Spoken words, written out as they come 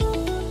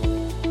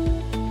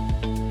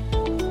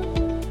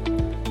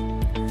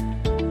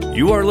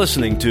You are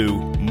listening to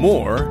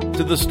More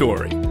to the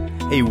Story,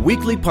 a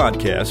weekly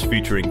podcast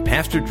featuring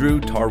Pastor Drew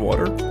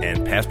Tarwater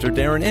and Pastor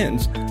Darren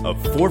Enns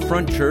of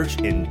Forefront Church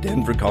in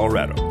Denver,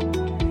 Colorado.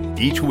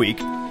 Each week,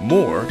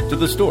 More to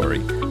the Story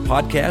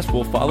podcast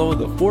will follow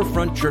the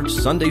Forefront Church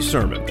Sunday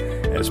sermon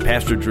as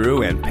Pastor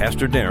Drew and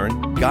Pastor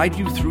Darren guide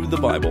you through the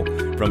Bible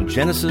from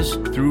Genesis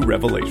through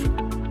Revelation.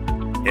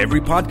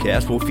 Every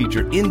podcast will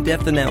feature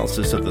in-depth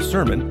analysis of the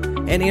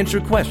sermon and answer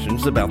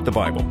questions about the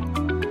Bible.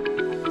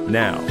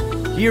 Now,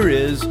 here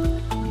is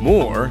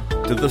More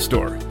to the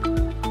Story.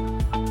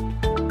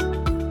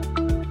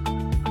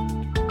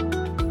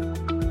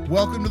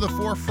 Welcome to the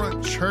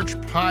Forefront Church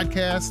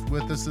podcast.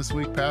 With us this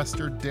week,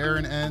 Pastor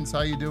Darren Enns.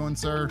 How you doing,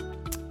 sir?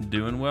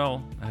 Doing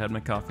well. I had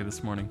my coffee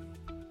this morning.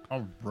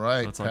 All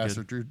right, That's all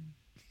Pastor good. Drew.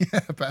 Yeah,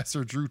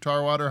 Pastor Drew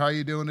Tarwater. How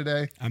you doing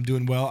today? I'm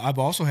doing well. I've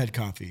also had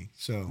coffee.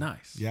 So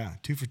Nice. Yeah,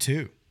 2 for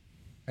 2.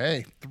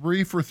 Hey,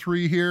 3 for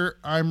 3 here.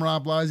 I'm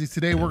Rob Blasey.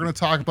 Today we're going to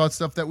talk about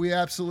stuff that we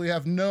absolutely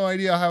have no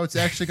idea how it's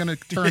actually going to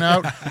turn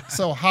out.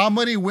 So how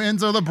many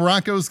wins are the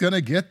Broncos going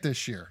to get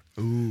this year?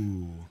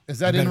 Ooh. Is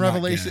that in better not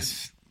Revelation?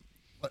 guess.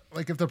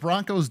 Like if the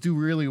Broncos do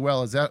really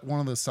well, is that one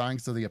of the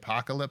signs of the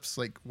apocalypse?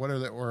 Like what are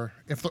the, or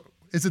if the,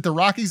 is it the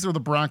Rockies or the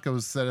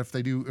Broncos that if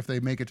they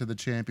make it to the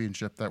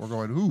championship that we're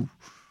going, ooh,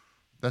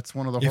 that's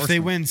one of the If they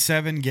horsemen. win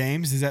 7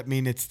 games, does that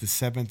mean it's the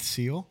 7th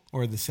seal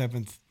or the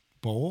 7th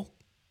bowl?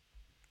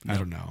 I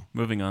don't know.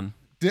 Moving on.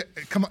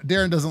 Come on,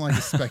 Darren doesn't like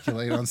to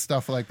speculate on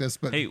stuff like this,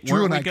 but Hey,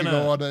 Drew and I weren't we can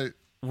go on a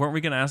Weren't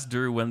we going to ask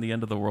Drew when the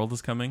end of the world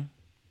is coming?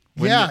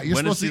 When you're when is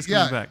supposed to. Jesus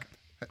Yeah, coming back?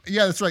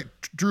 yeah, that's right,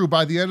 Drew.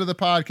 By the end of the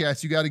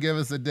podcast, you got to give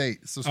us a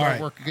date. So start All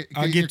right. working.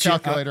 I'll Get your get you-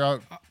 calculator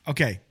out.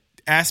 Okay.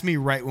 Ask me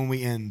right when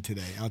we end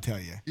today. I'll tell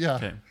you. Yeah.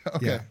 Okay.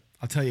 Okay. Yeah.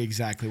 I'll tell you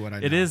exactly what I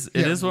know. It is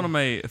Yeah. one of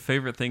my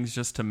favorite things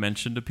just to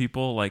mention to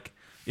people. Like,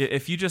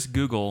 if you just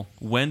Google,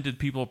 when did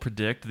people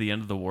predict the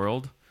end of the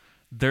world?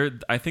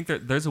 I think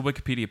there's a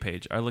Wikipedia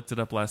page. I looked it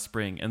up last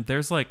spring, and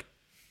there's like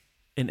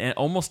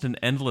almost an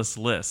endless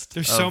list.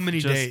 There's so of many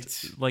just,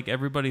 dates. Like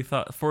everybody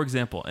thought, for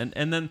example,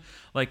 and then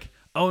like,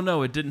 oh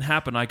no, it didn't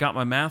happen. I got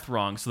my math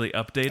wrong, so they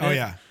update it. Oh,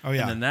 yeah. Oh,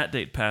 yeah. And then that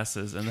date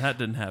passes, and that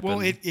didn't happen.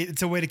 Well,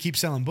 it's a way to keep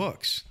selling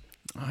books,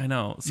 I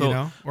know.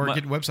 So or my,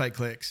 get website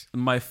clicks.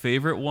 my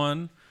favorite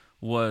one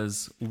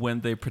was when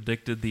they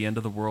predicted the end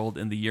of the world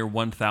in the year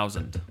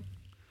 1000.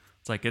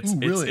 It's like Ooh,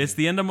 really? it's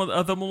the end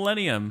of the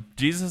millennium.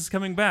 Jesus is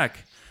coming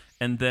back,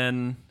 and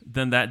then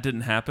that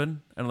didn't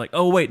happen. And I'm like,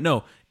 oh wait,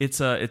 no,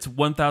 it's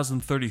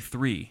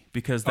 1033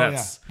 because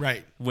that's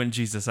right. when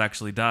Jesus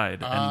actually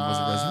died and was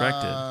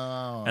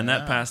resurrected, and that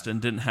yeah. passed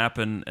and didn't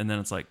happen. And then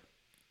it's like,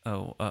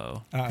 oh.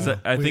 'Cause Uh-oh.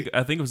 I think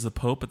it was the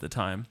Pope at the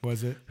time.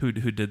 Was it? who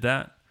did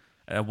that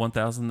at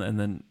 1000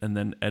 and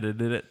then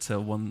edited it to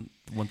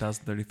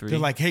 1033. They're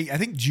like, hey, I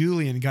think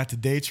Julian got the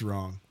dates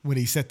wrong when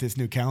he set this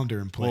new calendar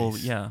in place. well,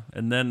 yeah,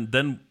 and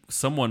then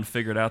someone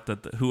figured out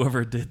that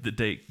whoever did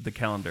the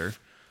calendar,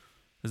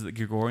 is it the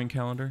Gregorian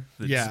calendar?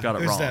 That just got it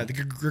there's wrong. that, the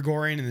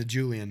Gregorian and the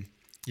Julian.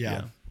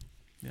 Yeah.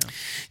 Yeah.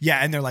 Yeah,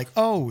 and they're like,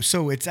 oh,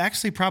 so it's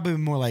actually probably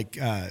more like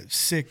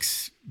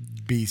 6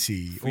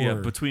 BC. Or, Yeah,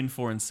 between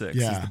 4 and 6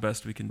 is Yeah. the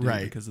best we can do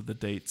Right. because of the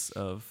dates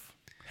of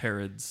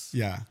Herod's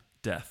Yeah,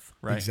 death,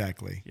 right?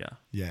 exactly. Yeah.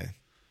 Yeah.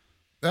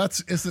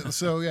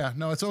 So yeah,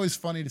 no, it's always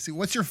funny to see.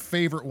 What's your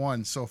favorite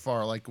one so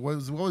far? Like, what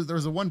was there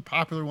was a one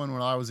popular one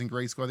when I was in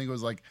grade school. I think it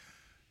was like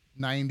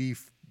 90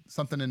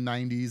 something in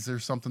 90s or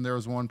something. There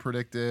was one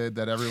predicted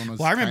that everyone was.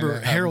 Well, I remember kinda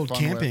having Harold fun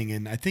Camping, with.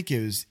 and I think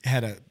it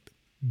had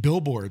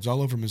billboards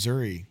all over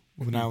Missouri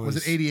when I was.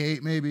 Was it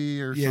 88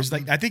 maybe or Yeah, it was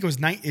something? like I think it was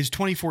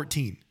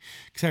 2014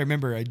 because I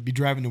remember I'd be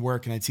driving to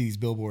work and I'd see these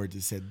billboards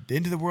that said the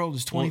end of the world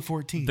is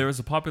 2014. There was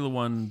a popular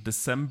one,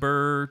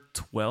 December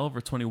 12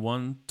 or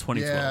 21,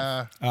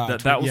 2012. Yeah.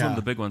 That was yeah. one of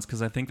the big ones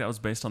because I think that was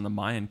based on the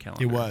Mayan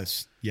calendar. It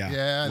was, yeah.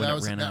 Yeah, when that it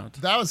was ran out.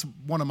 that was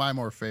one of my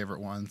more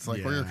favorite ones.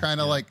 Like where you're Yeah, kind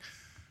of like,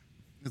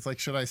 it's like,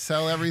 should I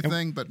sell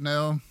everything? But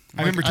no.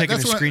 I remember taking a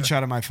that's what-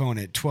 screenshot of my phone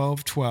at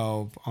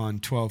 12:12 on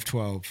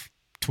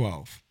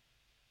 12/12/12,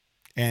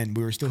 and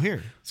we were still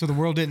here, so the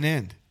world didn't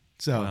end.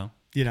 So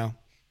Wow.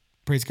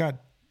 Praise God,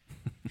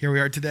 here we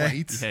are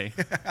today. Right? Hey,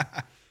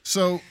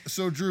 So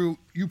Drew,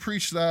 you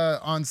preached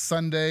on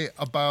Sunday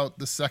about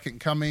the second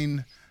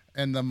coming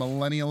and the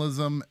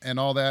millennialism and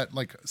all that.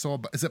 Like,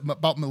 so is it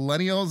about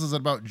millennials? Is it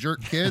about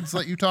jerk kids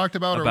that you talked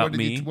about, or About what did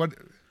me? you? What?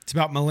 It's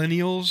about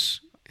millennials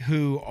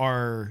who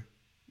are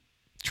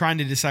trying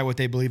to decide what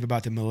they believe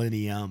about the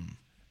millennium.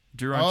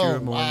 Drew, aren't you a Oh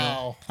millennial?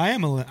 wow,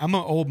 I'm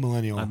an old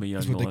millennial. I'm a young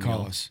That's what millennial. they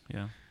call us.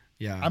 Yeah.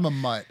 Yeah. I'm a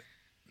mutt.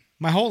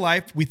 My whole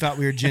life, we thought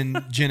we were Gen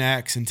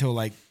X until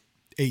like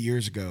 8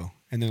 years ago.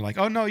 And they're like,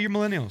 oh, no, you're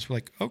millennials. We're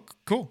like, oh,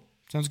 cool.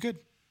 Sounds good.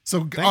 So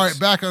all right,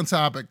 back on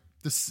topic.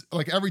 This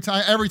like every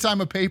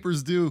time a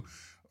paper's due,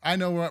 I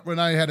know when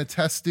I had a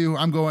test due,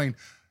 I'm going,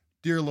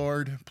 dear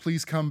Lord,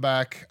 please come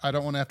back. I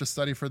don't want to have to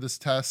study for this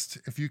test.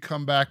 If you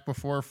come back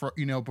before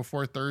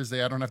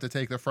Thursday, I don't have to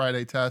take the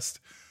Friday test.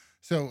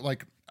 So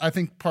like, I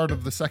think part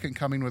of the second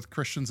coming with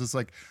Christians is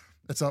like,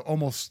 it's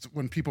almost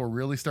when people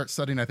really start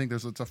studying, I think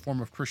it's a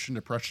form of Christian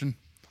depression.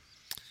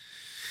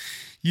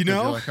 You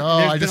know, you're like,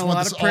 I just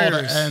want this all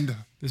to end.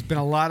 There's been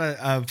a lot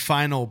of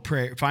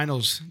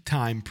finals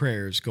time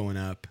prayers going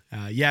up.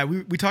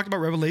 We talked about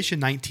Revelation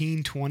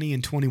 19, 20,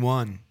 and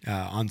 21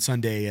 on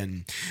Sunday,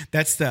 and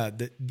that's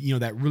the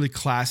that really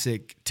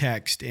classic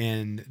text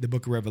in the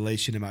book of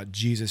Revelation about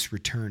Jesus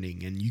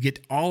returning, and you get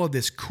all of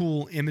this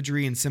cool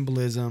imagery and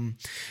symbolism.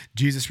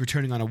 Jesus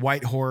returning on a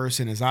white horse,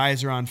 and his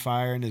eyes are on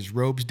fire, and his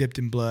robe's dipped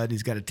in blood.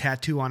 He's got a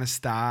tattoo on his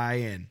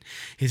thigh, and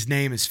his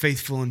name is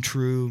Faithful and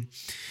True.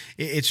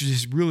 It's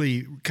just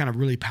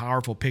really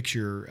powerful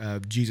picture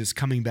of Jesus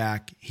coming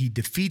back. He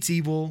defeats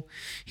evil.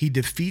 He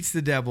defeats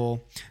the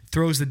devil,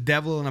 throws the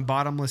devil in a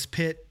bottomless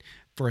pit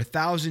for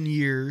 1,000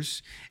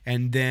 years.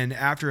 And then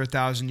after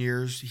 1,000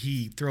 years,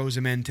 he throws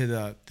him into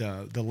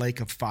the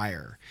lake of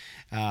fire,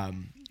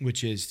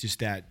 which is just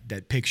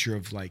that picture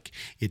of like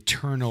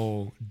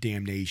eternal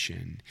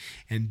damnation.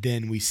 And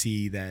then we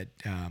see that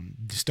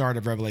the start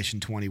of Revelation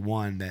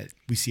 21, that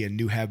we see a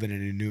new heaven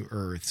and a new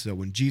earth. So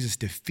when Jesus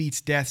defeats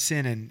death,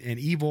 sin, and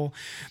evil,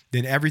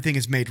 then everything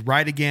is made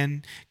right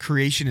again.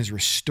 Creation is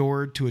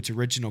restored to its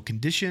original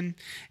condition,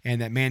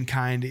 and that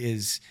mankind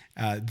is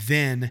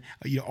then,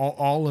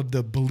 all of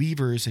the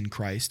believers in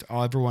Christ,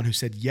 everyone who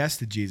said yes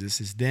to Jesus,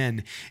 is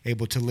then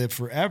able to live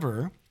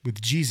forever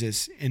with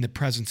Jesus in the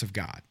presence of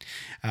God.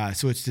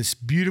 So it's this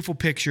beautiful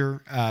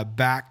picture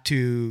back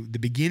to the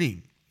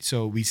beginning.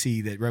 So we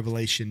see that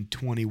Revelation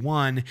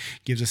 21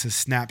 gives us a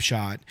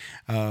snapshot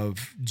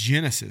of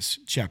Genesis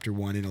chapter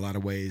 1 in a lot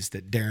of ways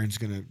that Darren's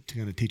going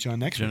to teach on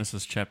next week.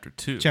 Genesis chapter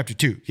 2. Chapter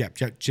 2, yeah,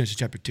 Genesis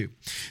chapter 2.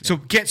 So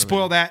can't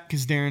spoil that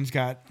because Darren's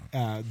got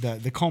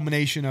the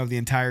culmination of the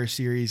entire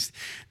series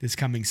this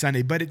coming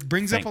Sunday. But it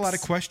brings up a lot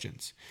of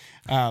questions.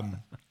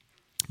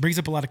 Brings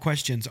up a lot of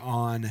questions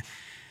on,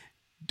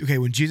 okay,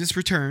 when Jesus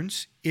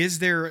returns, is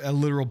there a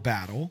literal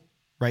battle,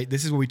 right?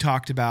 This is what we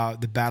talked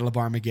about, the Battle of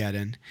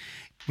Armageddon.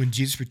 When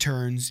Jesus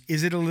returns,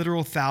 is it a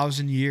literal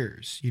 1,000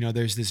 years?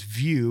 There's this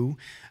view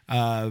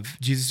of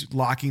Jesus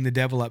locking the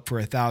devil up for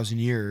 1,000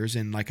 years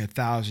and like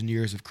 1,000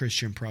 years of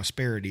Christian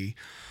prosperity.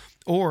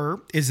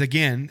 Or is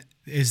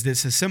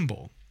this a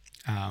symbol?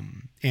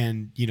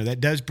 And that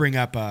does bring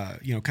up,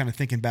 kind of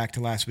thinking back to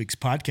last week's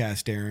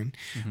podcast, Darren,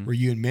 where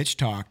you and Mitch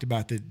talked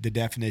about the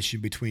definition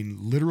between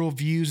literal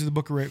views of the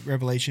book of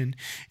Revelation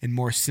and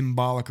more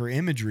symbolic or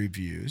imagery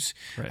views.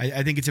 Right.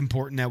 I think it's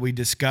important that we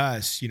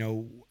discuss,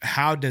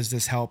 how does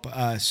this help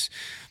us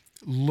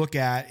look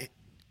at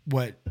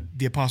what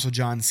the Apostle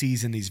John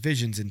sees in these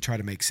visions and try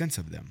to make sense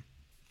of them.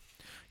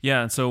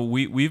 Yeah, and so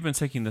we've been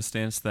taking the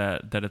stance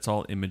that it's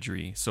all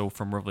imagery. So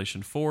from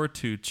Revelation 4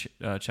 to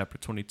chapter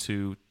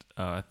 22,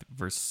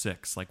 verse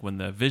 6, like when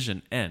the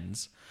vision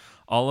ends,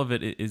 all of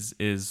it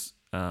is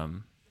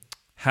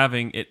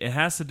having it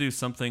has to do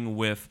something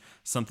with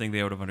something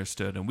they would have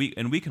understood, and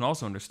we can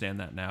also understand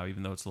that now,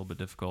 even though it's a little bit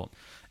difficult.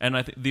 And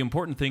I think the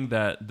important thing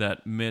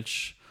that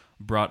Mitch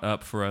brought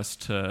up for us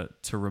to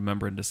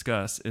remember and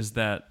discuss is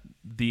that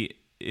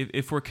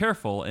if we're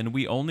careful and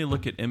we only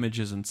look at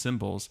images and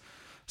symbols,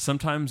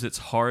 sometimes it's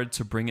hard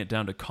to bring it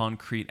down to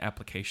concrete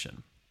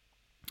application.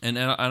 And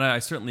I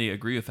certainly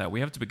agree with that. We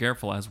have to be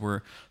careful as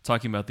we're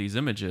talking about these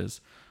images.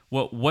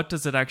 What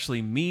does it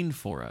actually mean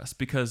for us?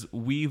 Because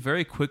we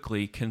very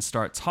quickly can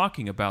start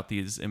talking about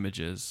these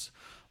images.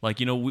 Like,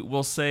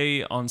 we'll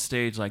say on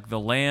stage, like, the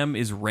Lamb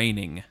is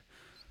reigning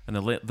and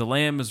the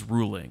Lamb is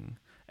ruling.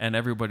 And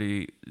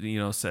everybody,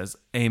 says,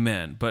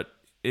 amen. But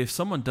if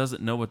someone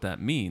doesn't know what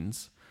that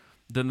means,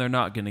 then they're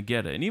not going to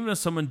get it. And even if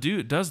someone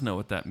does know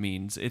what that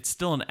means, it's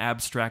still an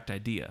abstract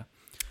idea.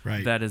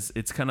 Right.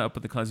 It's kind of up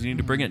in the clouds. You need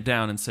to bring it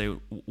down and say,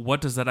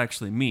 what does that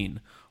actually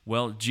mean?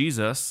 Well,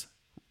 Jesus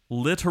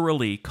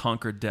literally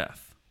conquered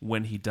death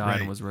when he died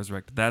and was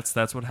resurrected.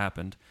 That's what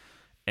happened.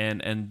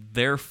 And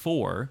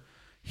therefore,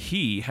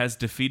 he has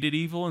defeated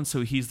evil, and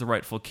so he's the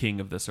rightful king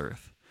of this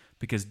earth.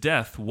 Because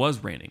death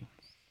was reigning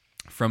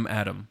from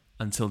Adam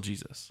until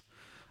Jesus.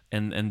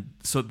 And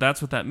so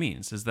that's what that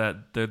means, is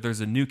that there's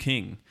a new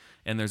king,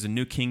 and there's a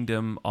new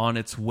kingdom on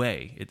its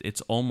way.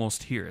 It's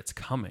almost here. It's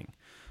coming.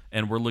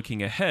 And we're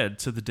looking ahead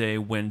to the day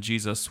when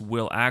Jesus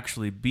will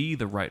actually be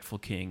the rightful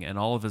king, and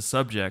all of his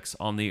subjects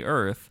on the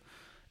earth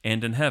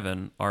and in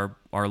heaven are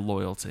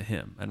loyal to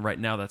him. And right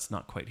now, that's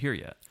not quite here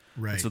yet.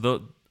 Right. And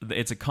so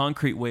it's a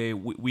concrete way.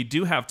 We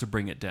do have to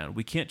bring it down.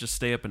 We can't just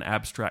stay up in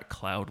abstract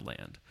cloud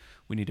land.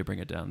 We need to bring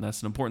it down.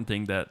 That's an important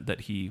thing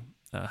that he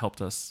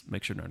helped us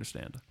make sure to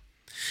understand.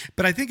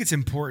 But I think it's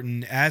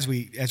important as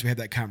we have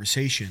that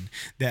conversation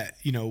that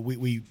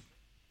we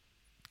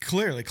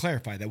clearly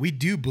clarify that we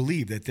do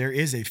believe that there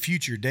is a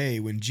future day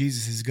when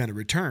Jesus is going to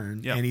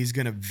return and he's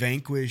going to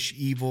vanquish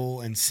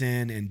evil and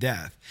sin and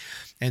death.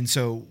 And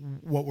so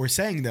what we're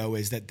saying, though,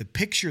 is that the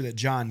picture that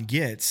John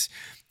gets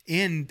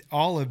in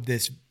all of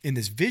this, in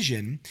this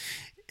vision,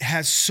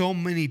 has so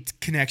many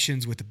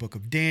connections with the book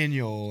of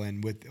Daniel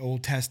and with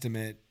Old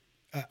Testament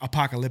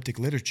apocalyptic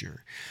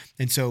literature.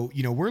 And so,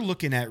 we're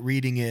looking at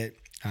reading it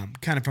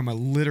kind of from a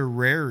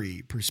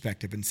literary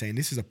perspective and saying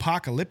this is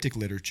apocalyptic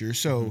literature.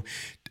 So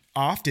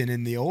often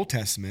in the Old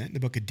Testament, the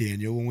book of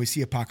Daniel, when we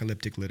see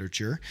apocalyptic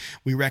literature,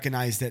 we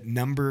recognize that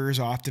numbers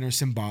often are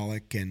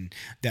symbolic and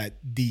that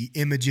the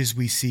images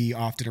we see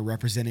often are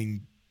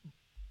representing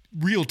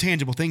real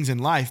tangible things in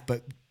life,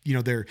 but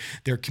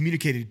they're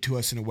communicated to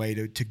us in a way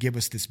to give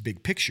us this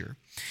big picture.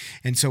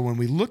 And so when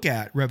we look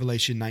at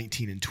Revelation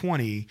 19 and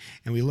 20,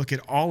 and we look at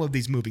all of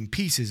these moving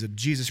pieces of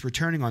Jesus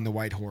returning on the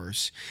white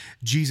horse,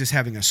 Jesus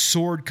having a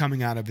sword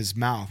coming out of his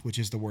mouth, which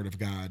is the word of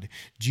God,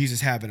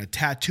 Jesus having a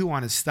tattoo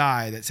on his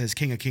thigh that says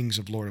King of Kings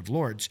of Lord of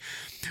Lords,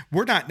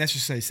 we're not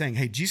necessarily saying,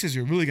 hey, Jesus is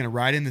really going to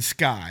ride in the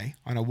sky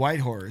on a white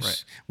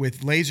horse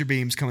with laser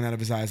beams coming out of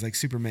his eyes like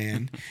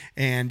Superman.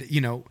 And,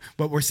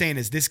 what we're saying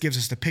is this gives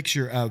us the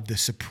picture of the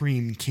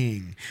supreme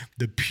king,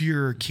 the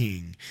pure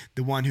king,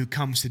 the one who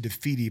comes to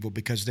defeat evil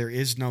because there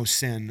is no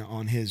sin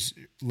on his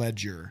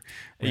ledger.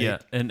 Right? Yeah,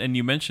 and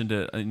you mentioned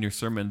it in your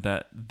sermon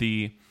that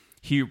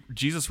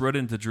Jesus rode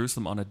into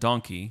Jerusalem on a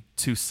donkey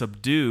to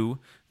subdue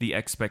the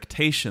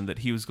expectation that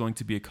he was going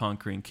to be a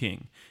conquering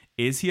king.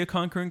 Is he a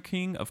conquering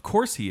king? Of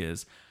course he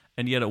is.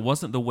 And yet it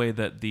wasn't the way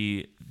that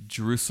the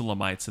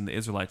Jerusalemites and the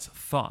Israelites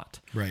thought.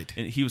 Right.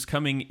 And he was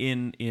coming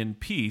in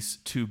peace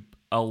to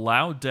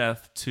allow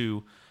death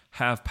to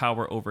have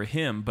power over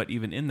him, but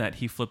even in that,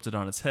 he flipped it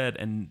on its head,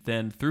 and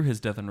then through his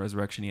death and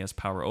resurrection, he has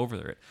power over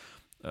it,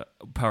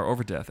 power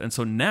over death. And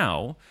so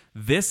now,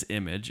 this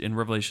image in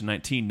Revelation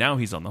 19, now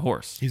he's on the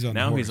horse. He's on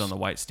the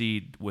white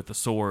steed with the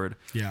sword,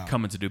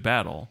 coming to do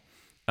battle.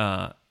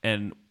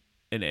 And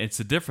it's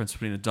the difference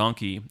between the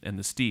donkey and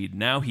the steed.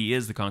 Now he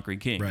is the conquering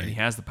king, and he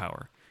has the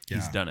power.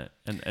 He's done it.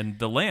 And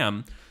the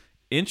lamb,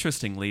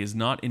 interestingly, is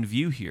not in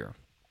view here.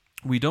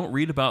 We don't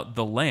read about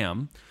the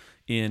lamb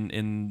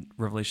in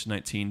Revelation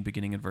 19,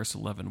 beginning in verse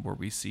 11, where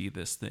we see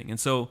this thing. And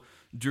so,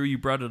 Drew, you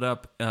brought it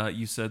up.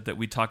 You said that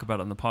we talk about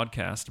it on the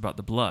podcast about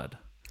the blood.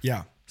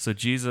 Yeah. So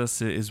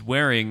Jesus is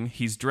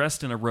he's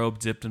dressed in a robe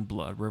dipped in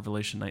blood,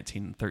 Revelation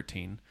 19 and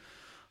 13.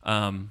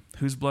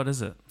 Whose blood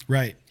is it?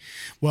 Right.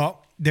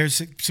 Well,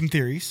 there's some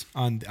theories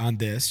on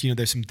this.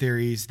 There's some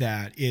theories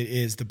that it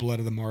is the blood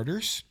of the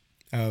martyrs,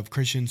 of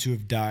Christians who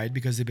have died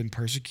because they've been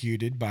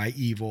persecuted by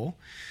evil.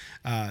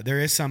 There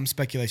is some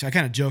speculation. I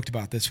kind of joked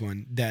about this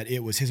one, that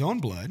it was his own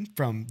blood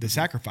from the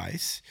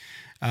sacrifice.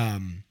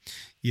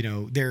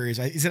 There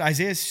is it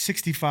Isaiah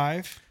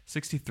 65?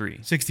 63.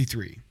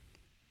 63.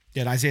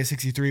 Yeah, in Isaiah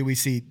 63, we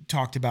see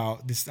talked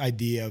about this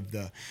idea of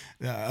the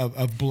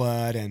of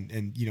blood and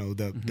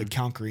the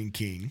conquering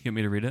king. You want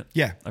me to read it?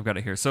 Yeah. I've got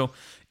it here. So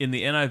in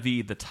the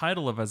NIV, the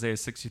title of Isaiah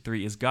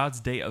 63 is God's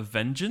Day of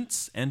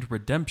Vengeance and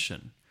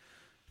Redemption,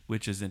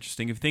 which is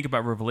interesting. If you think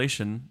about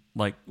Revelation,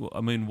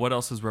 what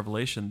else is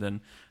Revelation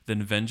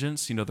than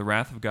vengeance? The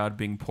wrath of God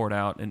being poured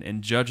out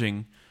and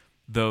judging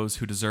those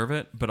who deserve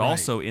it. But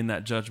also in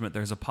that judgment,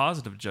 there's a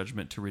positive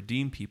judgment to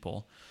redeem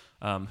people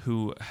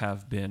who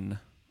have been,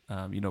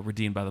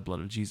 redeemed by the blood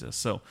of Jesus.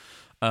 So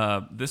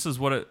this is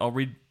what I'll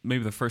read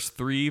maybe the first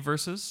 3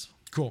 verses.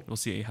 Cool. We'll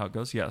see how it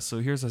goes. Yeah, so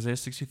here's Isaiah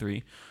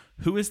 63.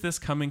 Who is this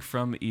coming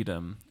from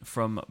Edom,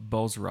 from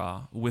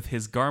Bozrah, with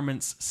his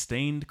garments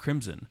stained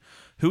crimson?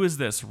 Who is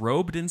this,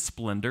 robed in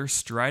splendor,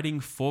 striding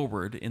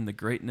forward in the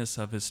greatness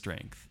of his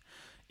strength?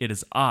 It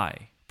is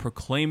I,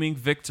 proclaiming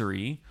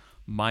victory,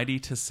 mighty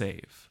to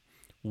save.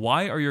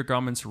 Why are your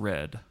garments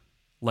red,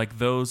 like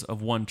those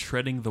of one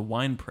treading the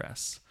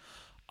winepress?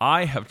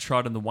 I have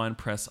trodden the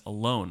winepress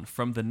alone.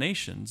 From the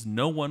nations,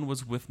 no one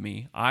was with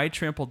me. I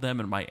trampled them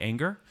in my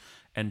anger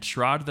and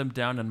trod them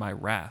down in my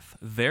wrath.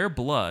 Their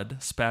blood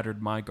spattered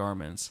my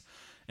garments,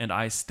 and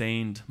I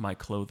stained my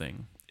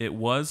clothing. It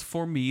was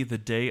for me the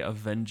day of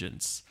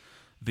vengeance.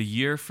 The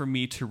year for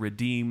me to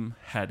redeem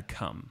had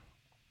come.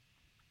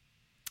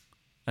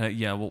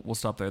 We'll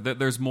stop there.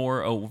 There's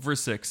more.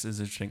 Verse 6 is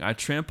interesting. I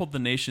trampled the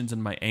nations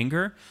in my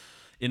anger.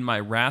 In my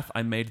wrath,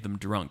 I made them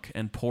drunk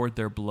and poured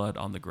their blood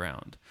on the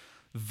ground.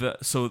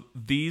 So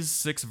these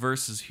 6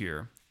 verses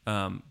here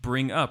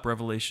bring up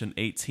Revelation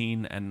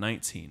 18 and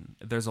 19.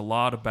 There's a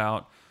lot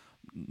about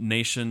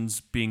nations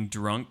being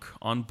drunk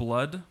on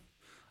blood.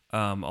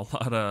 A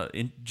lot of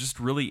just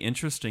really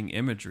interesting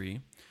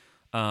imagery.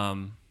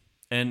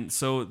 And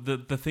so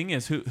the thing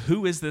is,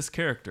 who is this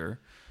character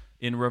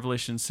in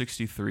Revelation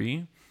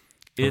 63?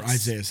 Or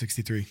Isaiah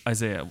 63.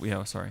 Isaiah,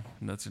 yeah, sorry.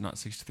 That's not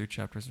 63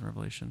 chapters in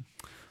Revelation.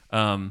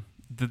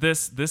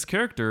 This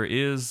character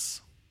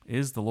is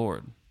the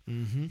Lord.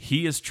 Mm-hmm.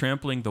 He is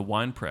trampling the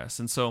winepress.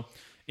 And so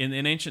in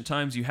ancient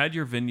times, you had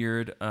your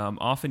vineyard.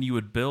 Often you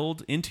would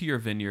build into your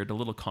vineyard a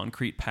little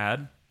concrete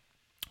pad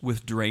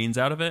with drains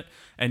out of it,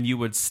 and you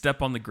would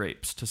step on the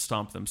grapes to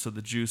stomp them so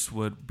the juice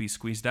would be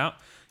squeezed out.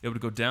 It would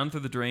go down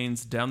through the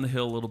drains, down the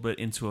hill a little bit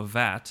into a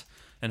vat,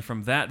 and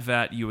from that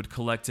vat you would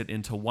collect it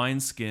into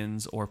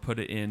wineskins or put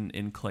it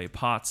in clay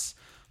pots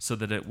so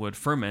that it would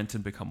ferment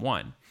and become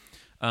wine.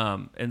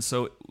 And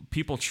so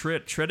people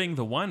treading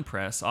the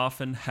winepress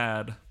often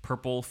had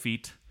purple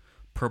feet,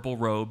 purple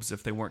robes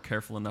if they weren't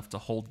careful enough to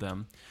hold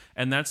them.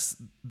 And that's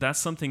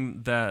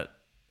something that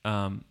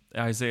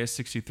Isaiah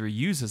 63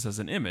 uses as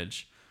an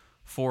image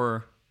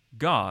for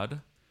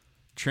God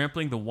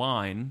trampling the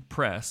wine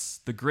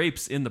press, the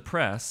grapes in the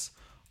press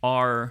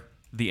are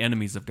the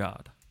enemies of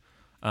God.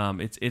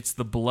 It's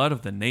the blood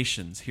of the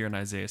nations here in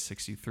Isaiah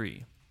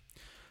 63.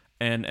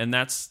 And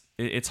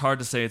it's hard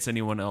to say it's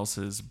anyone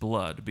else's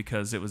blood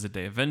because it was a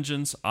day of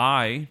vengeance.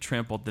 I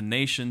trampled the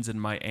nations in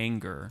my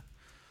anger.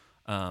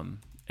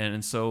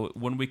 And so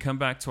when we come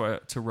back to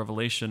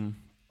Revelation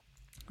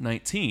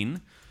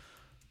 19,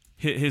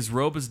 his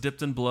robe is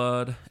dipped in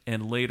blood,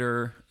 and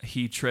later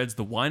he treads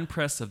the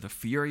winepress of the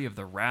fury of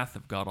the wrath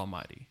of God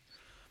Almighty.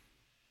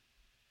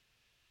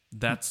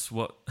 That's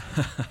what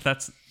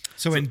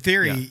So in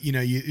theory,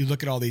 yeah. you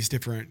look at all these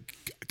different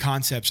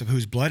concepts of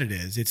whose blood it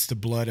is. It's the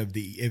blood of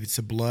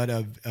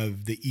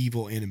the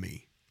evil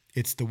enemy.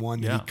 It's the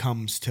one that he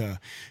comes to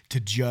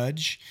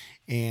judge,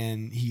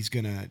 and he's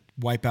going to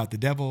wipe out the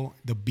devil,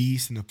 the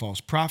beast, and the false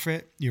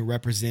prophet,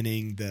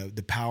 representing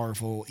the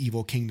powerful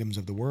evil kingdoms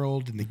of the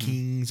world and the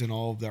kings and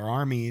all of their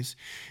armies.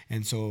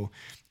 And so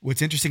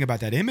what's interesting about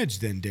that image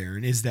then,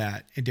 Darren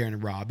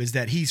and Rob, is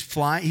that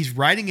he's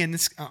riding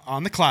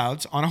on the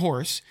clouds on a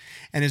horse,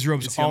 and his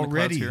robe's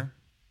already here?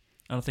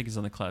 I don't think he's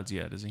on the clouds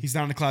yet, is he? He's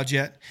not on the clouds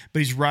yet, but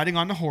he's riding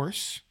on the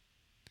horse,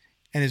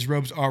 and his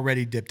robe's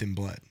already dipped in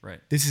blood.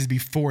 Right. This is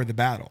before the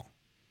battle.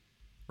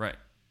 Right.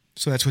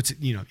 So that's what's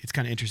it's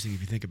kind of interesting if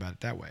you think about it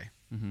that way.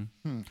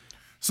 Mm-hmm.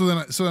 So then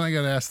I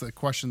got to ask the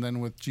question then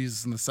with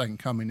Jesus in the second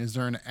coming: is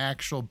there an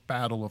actual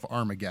battle of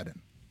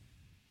Armageddon?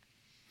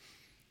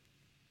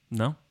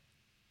 No.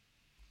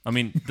 I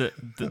mean,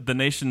 the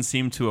nations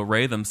seem to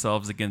array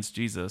themselves against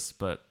Jesus,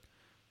 but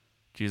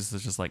Jesus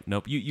is just like,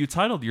 nope. You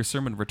titled your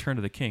sermon "Return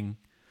to the King,"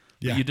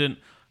 but you didn't.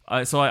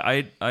 So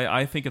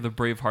I think of the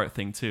Braveheart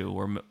thing too,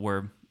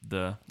 where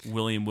the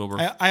William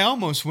Wilbur. I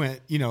almost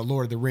went,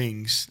 Lord of the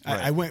Rings.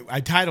 Right. I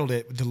titled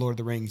it The Lord of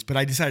the Rings, but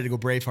I decided to go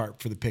Braveheart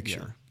for the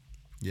picture.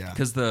 Yeah.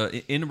 Because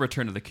in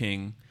Return to the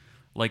King,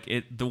 like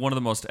one of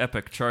the most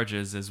epic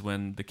charges is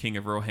when the King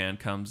of Rohan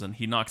comes and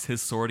he knocks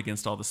his sword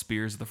against all the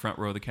spears of the front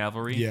row of the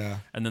cavalry. Yeah.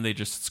 And then they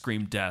just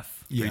scream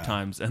death 3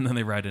 times, and then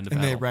they ride into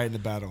battle. And they ride into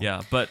battle.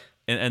 Yeah, but.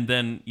 And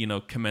then,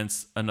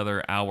 commence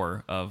another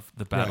hour of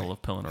the Battle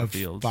of Pelennor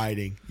Fields.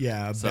 Fighting.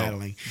 Yeah,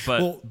 battling.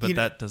 But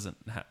that doesn't,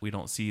 we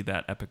don't see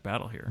that epic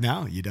battle here.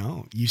 No, you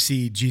don't. You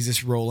see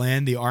Jesus roll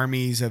in, the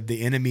armies of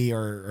the enemy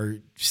are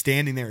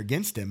standing there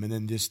against him, and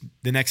then just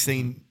the next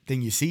thing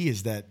you see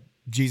is that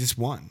Jesus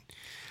won.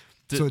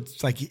 So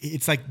it's like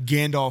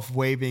Gandalf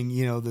waving,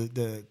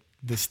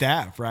 the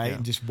staff, right? Yeah.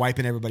 And just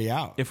wiping everybody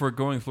out. If we're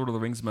going with Lord of the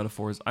Rings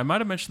metaphors, I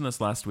might have mentioned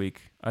this last week.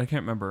 I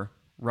can't remember.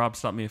 Rob,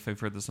 stop me if I've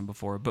heard this one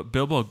before, but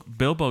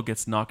Bilbo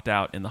gets knocked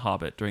out in The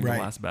Hobbit during the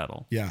last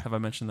battle. Yeah. Have I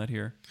mentioned that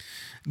here?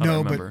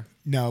 No,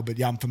 but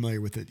yeah, I'm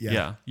familiar with it.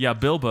 Yeah.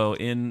 Bilbo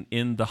in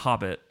The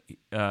Hobbit,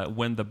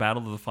 when the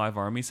Battle of the 5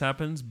 Armies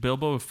happens,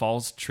 Bilbo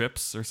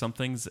trips or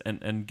something,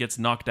 and gets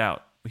knocked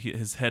out.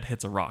 His head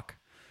hits a rock,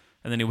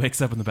 and then he wakes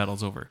up and the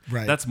battle's over.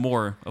 Right. That's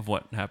more of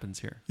what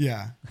happens here.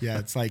 Yeah.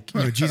 It's like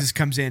Jesus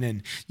comes in,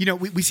 and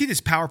we see this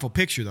powerful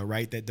picture though,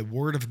 right? That the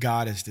Word of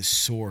God is the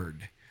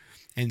sword,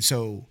 and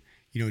so.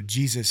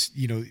 Jesus,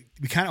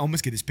 we kind of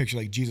almost get this picture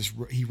like Jesus,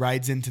 he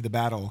rides into the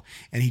battle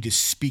and he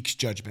just speaks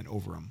judgment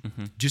over them.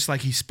 Mm-hmm. Just like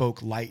he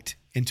spoke light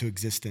into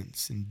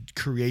existence and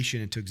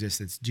creation into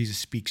existence, Jesus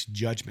speaks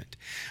judgment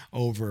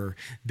over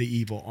the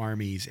evil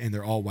armies, and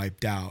they're all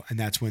wiped out. And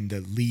that's when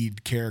the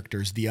lead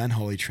characters, the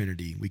unholy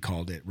trinity, we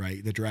called it,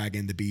 right? The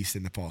dragon, the beast,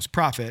 and the false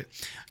prophet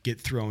get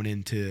thrown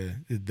into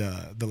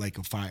the lake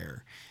of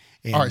fire.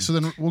 And all right, so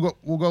then we'll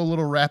go a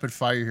little rapid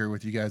fire here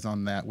with you guys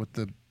on that, with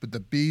the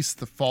beast,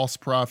 the false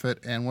prophet,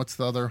 and what's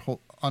the other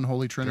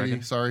unholy trinity?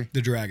 Dragon. Sorry,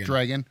 the dragon.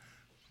 Dragon.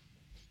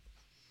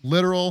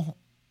 Literal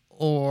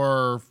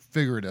or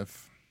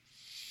figurative?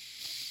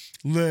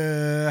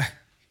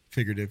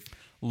 Figurative.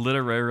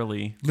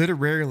 Literally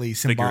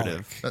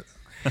symbolic.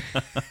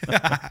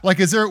 Figurative. Like,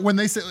 is there, when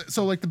they say,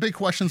 so like the big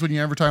questions when you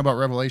ever talk about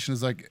Revelation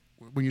is like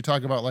when you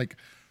talk about like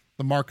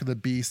the mark of the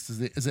beast,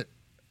 is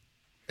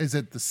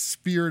it the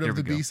spirit of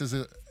the beast? Is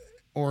it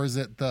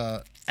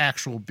the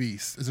actual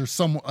beast? Is there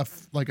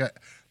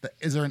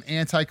is there an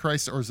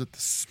antichrist, or is it the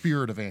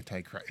spirit of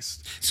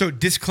antichrist? So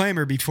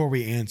disclaimer before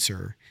we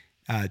answer,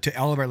 to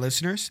all of our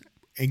listeners,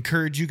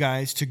 encourage you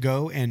guys to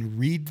go and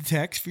read the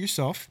text for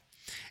yourself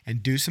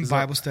and do some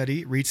Bible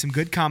study, read some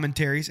good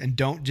commentaries, and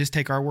don't just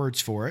take our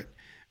words for it,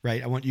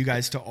 right? I want you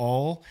guys to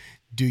all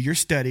do your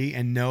study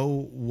and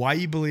know why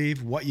you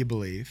believe what you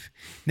believe.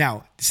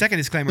 Now, the second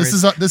disclaimer this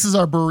is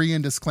our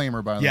Berean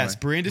disclaimer, by the way. Yes,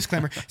 Berean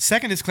disclaimer.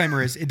 Second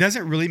disclaimer is it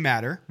doesn't really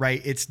matter,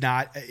 right? It's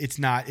not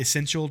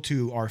essential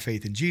to our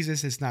faith in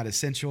Jesus. It's not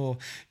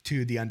essential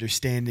to the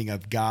understanding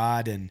of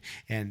God and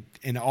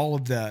all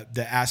of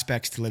the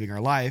aspects to living our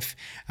life.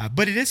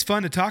 But it is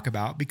fun to talk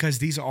about because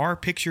these are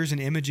pictures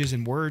and images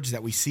and words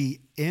that we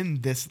see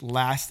in this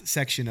last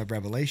section of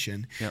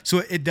Revelation. Yep. So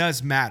it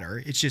does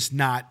matter. It's just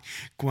not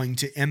going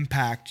to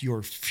impact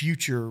your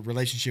future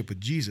relationship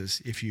with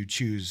Jesus if you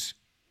choose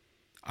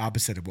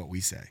opposite of what we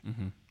say.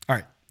 Mm-hmm. All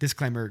right,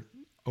 disclaimer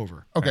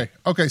over. Okay. Right.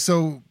 Okay.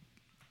 So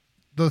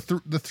the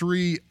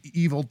three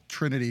evil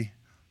trinity,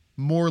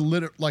 more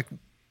like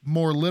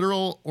more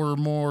literal or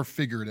more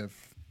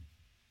figurative?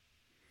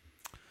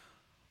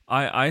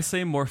 I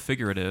say more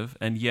figurative,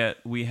 and yet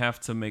we have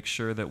to make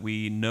sure that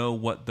we know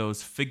what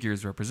those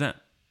figures represent.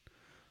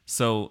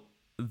 So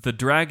the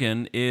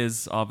dragon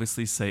is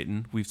obviously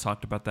Satan. We've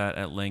talked about that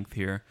at length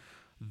here.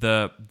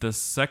 The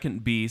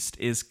second beast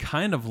is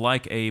kind of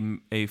like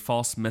a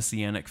false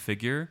messianic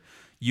figure.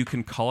 You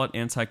can call it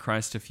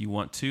Antichrist if you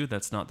want to.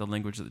 That's not the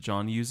language that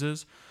John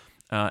uses.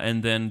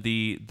 And then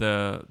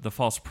the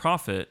false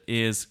prophet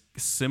is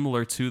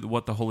similar to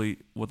what the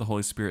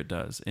Holy Spirit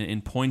does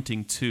in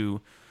pointing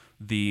to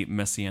the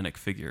messianic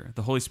figure.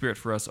 The Holy Spirit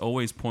for us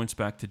always points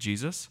back to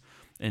Jesus,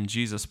 and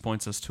Jesus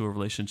points us to a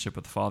relationship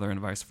with the Father, and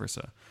vice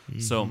versa.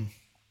 Mm-hmm. So,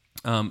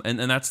 and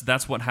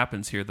that's what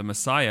happens here. The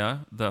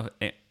Messiah, the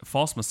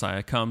false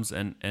Messiah, comes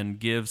and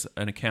gives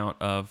an account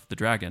of the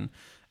dragon,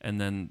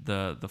 and then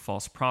the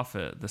false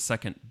prophet, the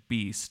second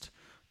beast,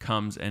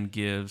 comes and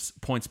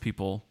points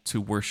people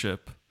to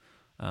worship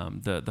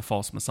the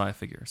false Messiah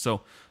figure.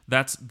 So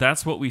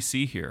that's what we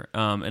see here.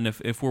 And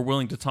if we're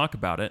willing to talk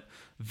about it,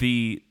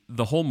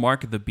 the whole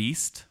mark of the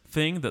beast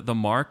thing, that the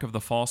mark of the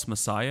false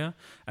Messiah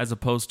as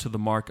opposed to the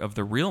mark of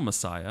the real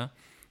Messiah,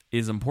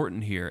 is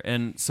important here.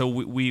 And so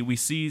we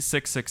see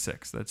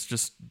 666. That's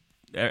just,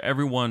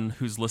 everyone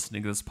who's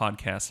listening to this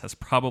podcast has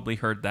probably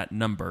heard that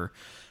number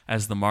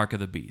as the mark of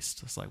the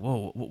beast. It's like,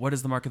 whoa, what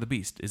is the mark of the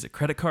beast? Is it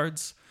credit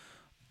cards?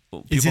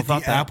 People is it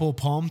thought the Apple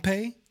Palm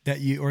Pay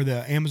or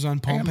the Amazon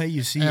Palm Pay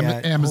you see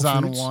at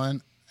Amazon Whole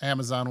Foods?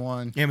 Amazon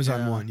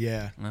One,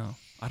 yeah. No,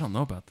 I don't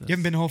know about this. You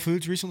haven't been to Whole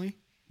Foods recently?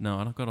 No,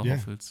 I don't go to Whole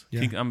Foods.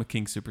 Yeah. I'm a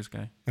King Soopers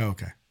guy. Oh,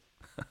 okay.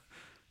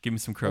 Give me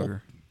some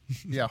Kroger.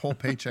 Whole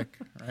paycheck,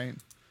 right?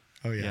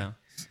 Oh yeah.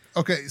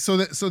 Okay, so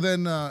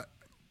then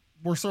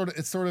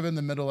it's sort of in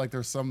the middle. Like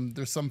there's some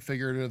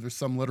figurative, there's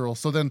some literal.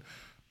 So then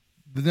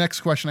the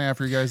next question I have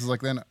for you guys is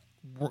like, then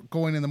we're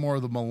going into more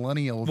of the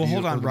millennial view. Well,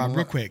 hold on, Rob,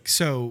 real quick.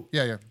 So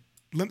yeah.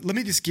 Let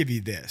me just give you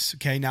this,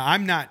 okay? Now,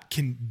 I'm not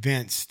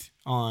convinced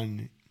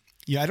on.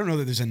 I don't know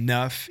that there's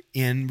enough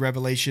in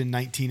Revelation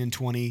 19 and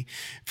 20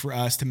 for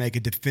us to make a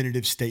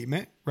definitive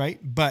statement, right?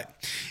 But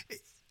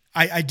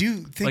I do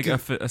think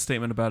like a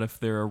statement about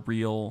if they're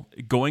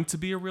going to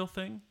be a real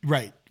thing.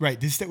 Right.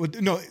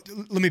 No,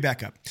 let me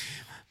back up.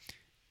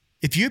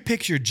 If you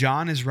picture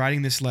John is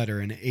writing this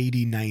letter in AD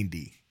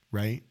 90,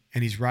 right?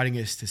 And he's writing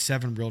this to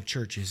 7 real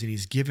churches, and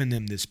he's given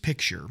them this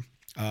picture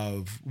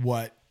of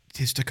what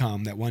is to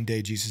come, that one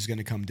day Jesus is going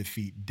to come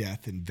defeat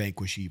death and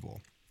vanquish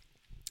evil.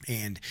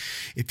 And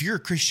if you're a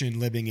Christian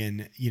living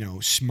in,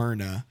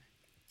 Smyrna,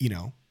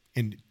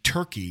 in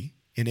Turkey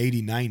in AD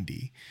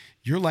 90,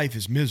 your life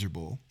is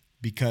miserable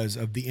because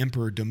of the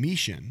Emperor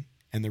Domitian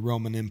and the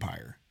Roman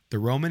Empire. The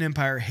Roman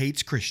Empire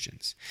hates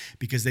Christians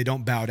because they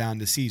don't bow down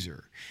to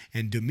Caesar.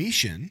 And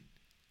Domitian,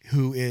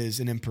 who is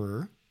an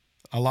emperor,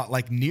 a lot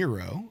like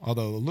Nero,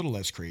 although a little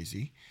less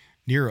crazy,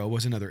 Nero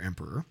was another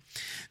emperor.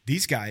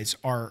 These guys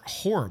are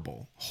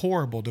horrible,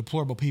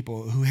 deplorable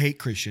people who hate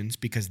Christians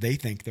because they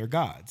think they're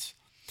gods.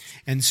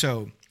 And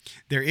so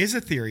there is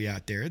a theory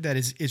out there that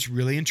is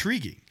really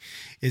intriguing,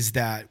 is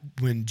that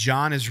when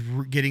John is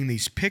getting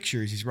these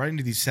pictures, he's writing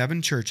to these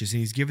 7 churches, and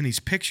he's given these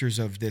pictures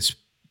of this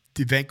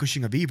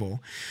vanquishing of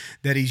evil,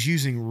 that he's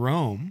using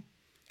Rome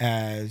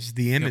as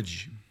the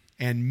image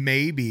and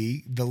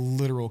maybe the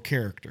literal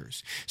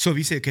characters. So if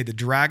you say, okay, the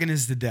dragon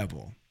is the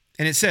devil,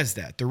 and it says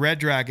that, the red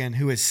dragon,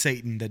 who is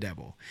Satan, the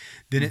devil.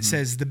 Then it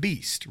says the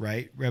beast,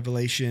 right?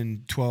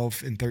 Revelation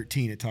 12 and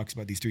 13, it talks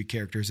about these 3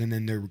 characters, and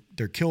then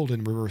they're killed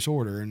in reverse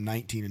order in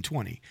 19 and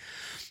 20.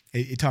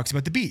 It talks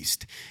about the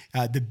beast.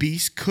 The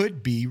beast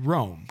could be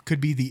Rome,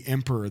 could be the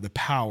emperor, the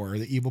power,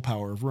 the evil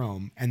power of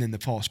Rome. And then the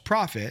false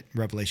prophet,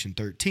 Revelation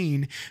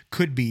 13,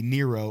 could be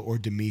Nero or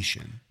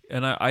Domitian.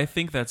 And I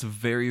think that's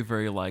very,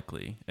 very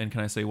likely. And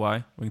can I say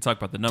why? We can talk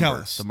about the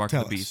number, the mark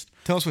of the beast.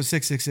 Tell us what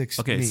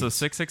 666 means. So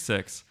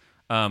 666,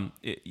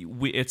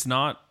 it's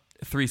not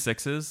 3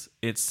 6s,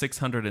 it's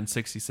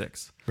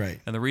 666. Right.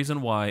 And the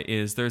reason why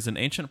is there's an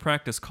ancient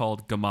practice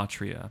called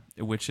gematria,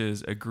 which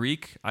is a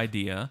Greek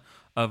idea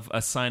of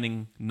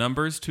assigning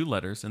numbers to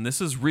letters. And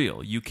this is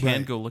real. You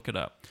can go look it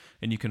up,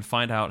 and you can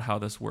find out how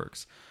this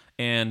works.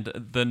 And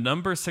the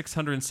number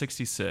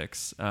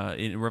 666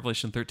 in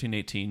Revelation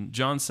 13:18,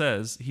 John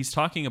says he's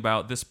talking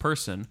about this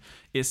person.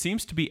 It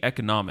seems to be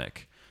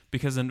economic,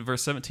 because in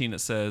verse 17 it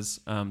says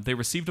they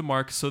received a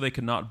mark so they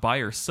could not buy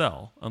or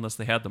sell unless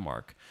they had the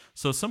mark.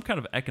 So some kind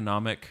of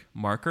economic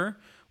marker,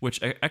 which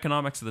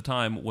economics at the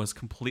time was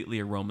completely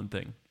a Roman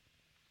thing.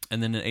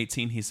 And then in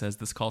 18 he says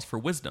this calls for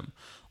wisdom.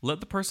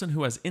 Let the person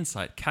who has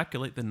insight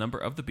calculate the number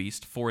of the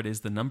beast, for it is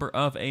the number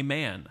of a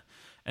man.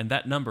 And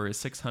that number is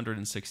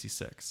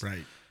 666.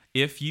 Right.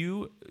 If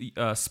you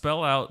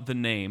spell out the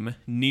name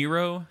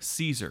Nero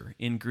Caesar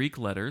in Greek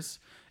letters,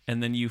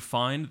 and then you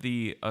find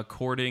the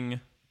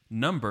according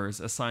numbers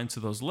assigned to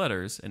those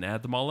letters and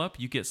add them all up,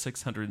 you get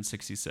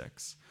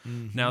 666.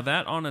 Mm-hmm. Now,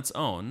 that on its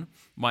own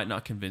might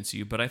not convince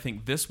you, but I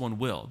think this one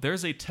will.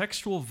 There's a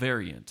textual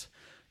variant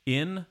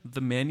in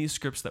the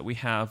manuscripts that we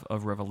have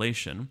of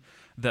Revelation,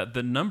 that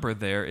the number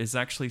there is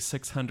actually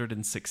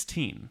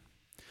 616.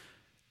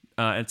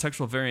 And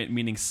textual variant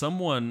meaning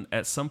someone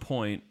at some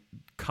point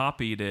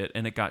copied it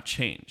and it got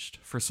changed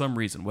for some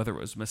reason, whether it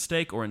was a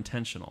mistake or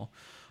intentional.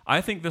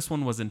 I think this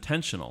one was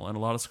intentional, and a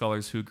lot of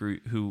scholars who agree,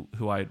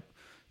 who I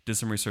did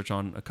some research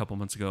on a couple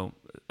months ago,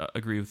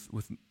 agree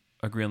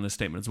on this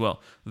statement as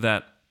well.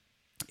 That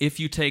if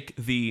you take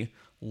the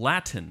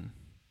Latin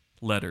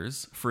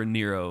letters for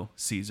Nero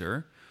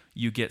Caesar,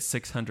 you get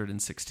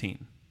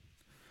 616.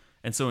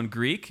 And so in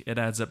Greek, it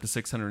adds up to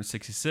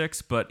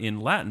 666, but in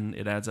Latin,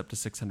 it adds up to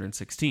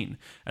 616.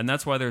 And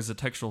that's why there's a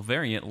textual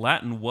variant.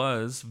 Latin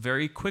was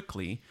very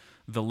quickly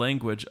the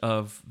language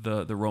of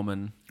the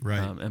Roman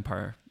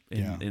Empire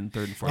in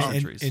 3rd and 4th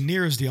centuries. And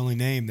Nero's the only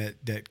name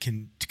that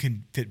can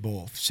fit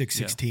both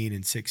 616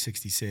 and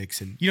 666.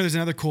 And there's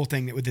another cool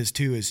thing with this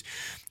too is,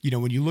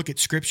 when you look at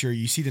Scripture,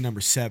 you see the number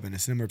 7.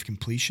 It's the number of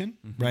completion,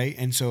 right?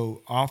 And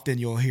so often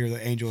you'll hear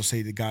the angels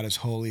say that God is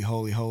holy,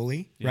 holy,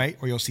 holy, right?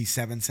 Or you'll see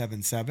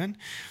 777.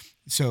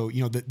 So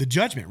the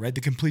judgment, right?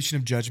 The completion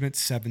of judgment,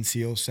 7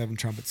 seals, 7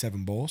 trumpets,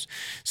 7 bowls.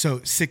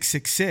 So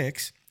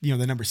 666.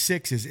 The number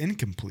 6 is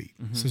incomplete.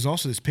 So there's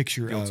also this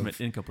picture the of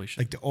ultimate incompletion,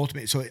 like the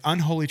ultimate. So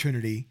unholy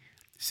Trinity,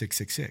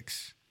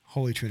 666.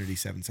 Holy Trinity,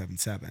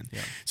 777.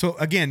 Yeah. So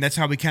again, that's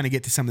how we kind of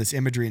get to some of this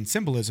imagery and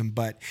symbolism,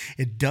 but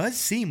it does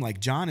seem like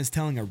John is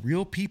telling a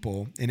real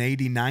people in AD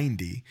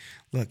 90,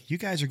 look, you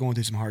guys are going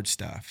through some hard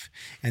stuff,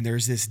 and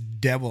there's this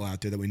devil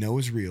out there that we know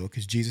is real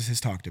because Jesus has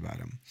talked about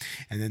him,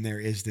 and then there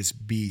is this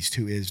beast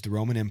who is the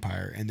Roman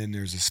Empire, and then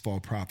there's this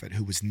false prophet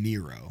who was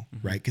Nero,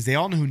 right? Because they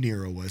all know who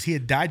Nero was. He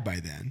had died by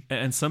then.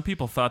 And some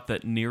people thought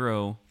that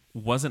Nero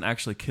wasn't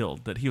actually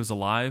killed, that he was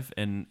alive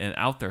and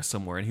out there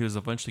somewhere, and he was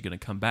eventually going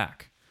to come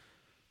back.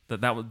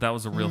 That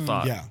was a real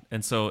thought. Yeah.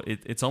 And so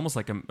it's almost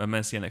like a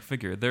messianic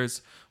figure.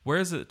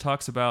 Whereas it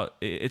talks about,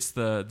 it's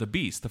the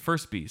beast, the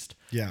first beast,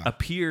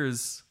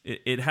 appears,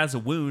 it has a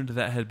wound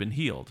that had been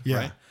healed,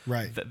 right?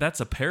 Right. That's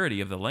a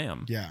parody of the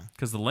lamb. Yeah.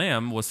 Because the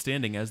lamb was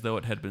standing as though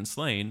it had been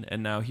slain,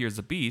 and now here's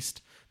a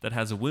beast that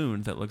has a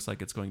wound that looks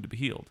like it's going to be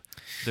healed.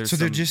 There's so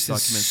some just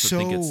documents that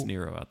think it's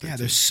Nero out there. Yeah,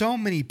 too. there's so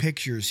many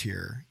pictures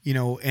here,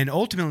 and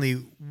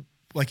ultimately,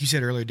 like you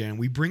said earlier, Dan,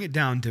 we bring it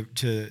down to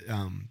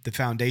the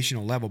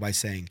foundational level by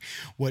saying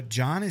what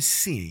John is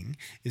seeing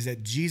is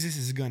that Jesus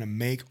is going to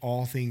make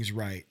all things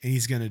right, and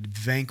he's going to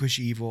vanquish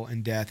evil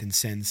and death and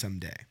sin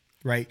someday,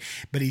 right?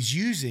 But he's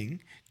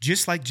using,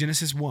 just like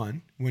Genesis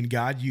 1, when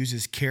God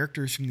uses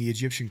characters from the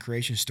Egyptian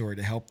creation story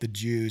to help the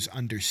Jews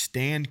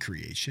understand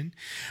creation,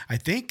 I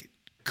think,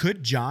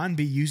 could John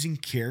be using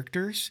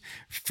characters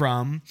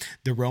from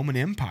the Roman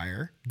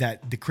Empire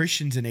that the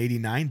Christians in AD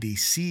 90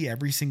 see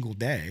every single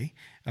day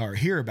or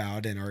hear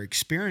about and are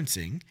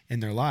experiencing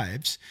in their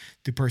lives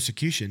through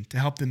persecution to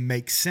help them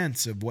make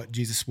sense of what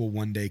Jesus will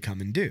one day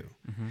come and do?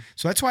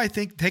 So that's why I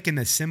think taking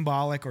the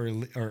symbolic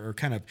or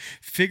kind of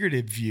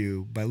figurative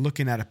view by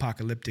looking at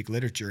apocalyptic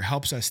literature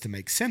helps us to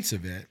make sense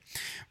of it,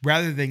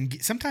 rather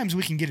than sometimes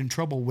we can get in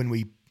trouble when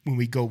we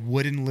go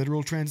wooden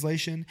literal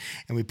translation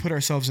and we put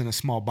ourselves in a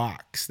small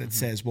box that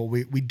says, well,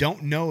 we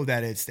don't know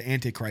that it's the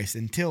Antichrist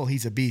until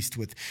he's a beast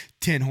with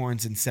 10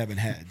 horns and 7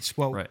 heads.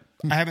 Well,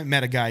 I haven't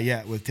met a guy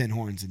yet with 10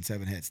 horns and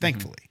 7 heads,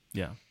 thankfully.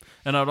 Yeah.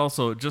 And I'd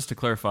also, just to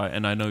clarify,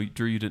 and I know,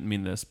 Drew, you didn't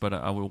mean this, but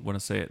I would want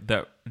to say it,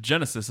 that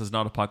Genesis is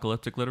not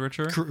apocalyptic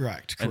literature.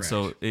 Correct. And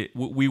so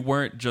we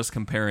weren't just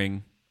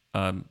comparing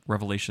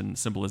Revelation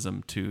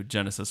symbolism to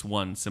Genesis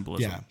 1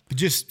 symbolism. Yeah, but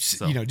just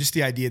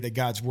the idea that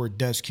God's word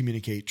does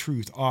communicate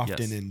truth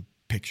often in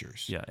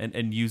pictures. Yeah,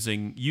 and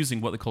using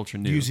what the culture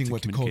knew. Using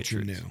what the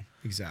culture truth. knew.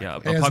 Exactly. Yeah,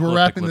 As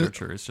apocalyptic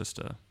literature is just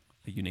a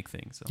unique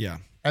thing. So yeah.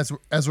 As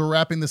we're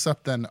wrapping this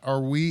up, then, are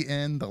we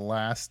in the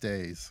last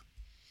days?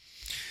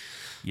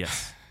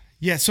 Yes.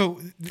 Yeah.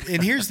 So,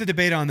 and here's the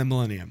debate on the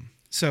millennium.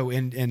 So,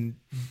 in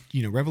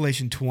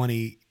Revelation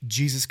 20,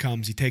 Jesus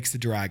comes, he takes the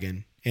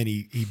dragon, and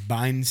he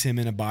binds him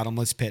in a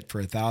bottomless pit for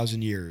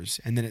 1,000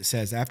 years. And then it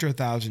says after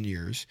 1,000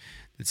 years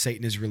that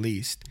Satan is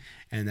released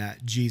and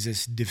that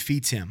Jesus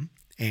defeats him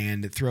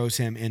and throws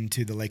him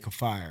into the lake of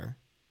fire.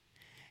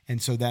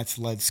 And so that's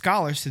led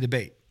scholars to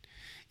debate.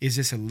 Is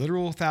this a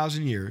literal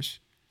 1,000 years,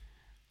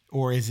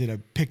 or is it a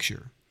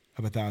picture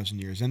of 1,000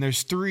 years? And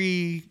there's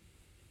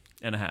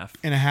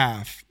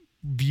 3.5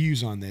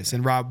 views on this.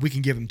 And Rob, we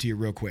can give them to you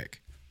real quick.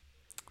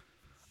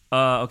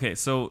 Okay,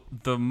 so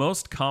the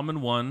most common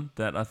one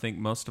that I think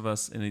most of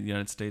us in the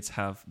United States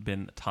have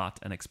been taught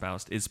and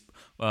espoused is,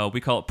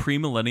 we call it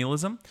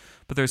premillennialism,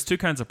 but there's 2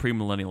 kinds of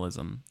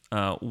premillennialism.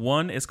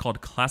 One is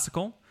called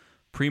classical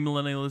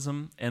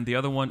premillennialism, and the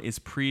other one is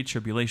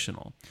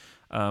pre-tribulational.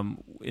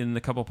 In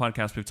the couple of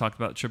podcasts, we've talked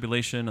about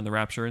tribulation and the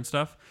rapture and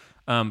stuff.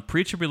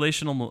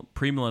 Pre-tribulational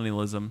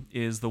premillennialism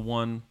is the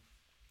one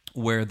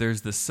where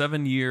there's the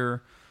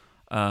 7-year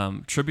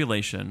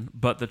tribulation,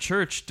 but the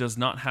church does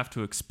not have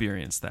to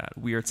experience that.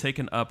 We are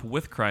taken up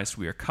with Christ.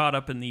 We are caught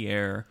up in the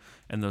air,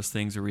 and those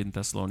things we read in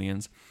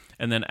Thessalonians.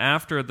 And then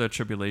after the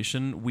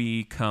tribulation,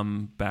 we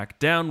come back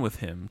down with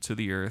him to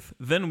the earth.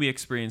 Then we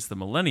experience the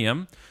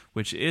millennium,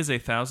 which is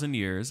 1,000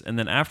 years. And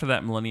then after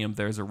that millennium,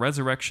 there's a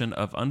resurrection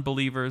of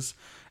unbelievers,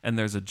 and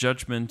there's a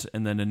judgment,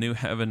 and then a new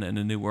heaven and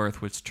a new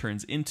earth, which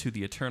turns into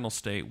the eternal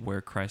state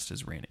where Christ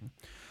is reigning.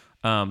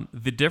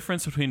 The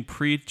difference between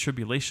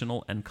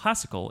pre-tribulational and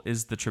classical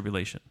is the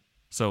tribulation.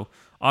 So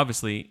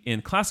obviously,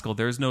 in classical,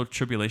 there is no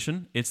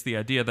tribulation. It's the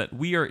idea that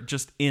we are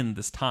just in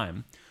this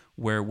time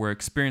where we're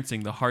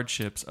experiencing the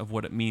hardships of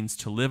what it means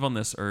to live on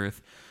this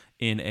earth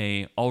in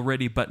a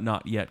already but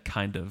not yet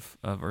kind of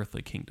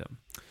earthly kingdom.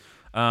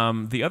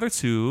 The other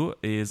two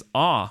is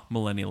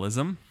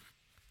millennialism,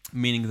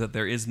 meaning that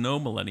there is no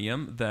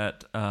millennium,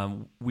 that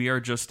we are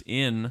just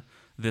in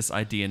this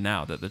idea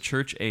now, that the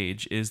church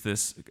age is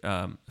this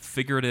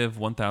figurative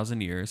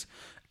 1,000 years,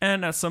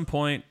 and at some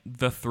point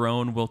the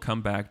throne will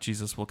come back,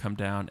 Jesus will come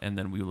down, and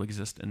then we will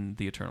exist in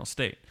the eternal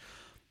state.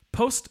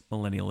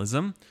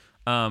 Post-millennialism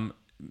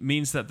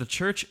means that the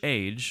church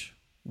age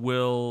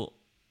will,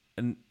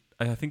 and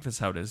I think that's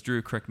how it is,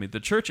 Drew, correct me, the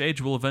church age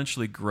will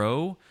eventually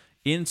grow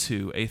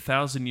into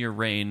 1,000-year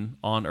reign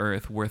on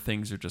earth where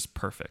things are just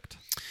perfect.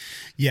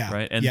 Yeah.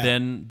 Right. And yeah.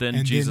 then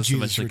Jesus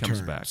eventually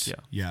returns. comes back. Yeah.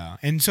 Yeah.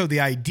 And so the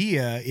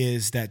idea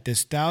is that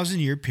this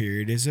 1,000-year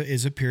period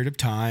is a period of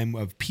time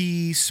of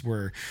peace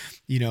where,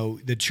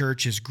 the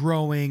church is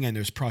growing and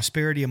there's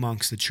prosperity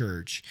amongst the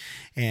church.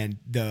 And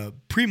the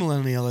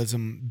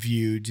premillennialism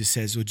view just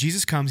says, well,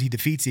 Jesus comes, he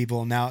defeats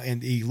evil now,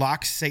 and he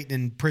locks Satan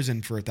in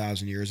prison for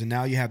 1,000 years. And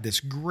now you have this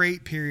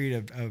great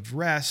period of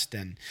rest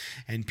and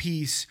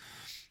peace.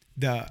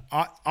 The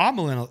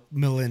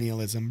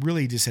millennialism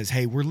really just says,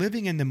 hey, we're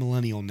living in the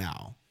millennial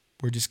now.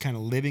 We're just kind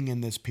of living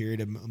in this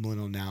period of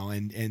millennial now,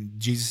 and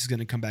Jesus is going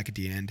to come back at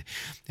the end.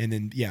 And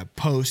then,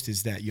 post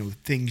is that,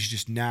 things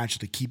just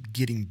naturally keep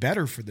getting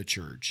better for the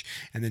church,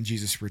 and then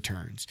Jesus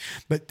returns.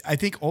 But I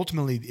think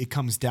ultimately it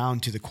comes down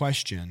to the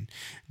question,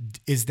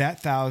 is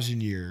that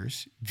 1,000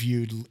 years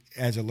viewed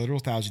as a literal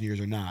 1,000 years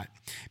or not,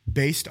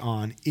 based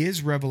on,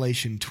 is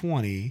Revelation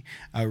 20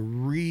 a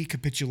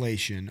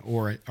recapitulation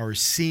or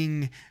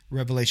seeing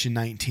Revelation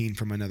 19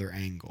 from another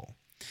angle?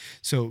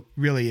 So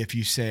really, if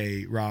you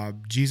say,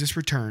 Rob, Jesus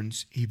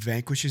returns, he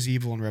vanquishes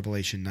evil in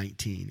Revelation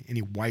 19, and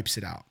he wipes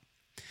it out.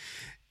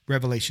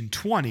 Revelation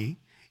 20,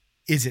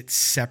 is it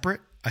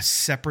a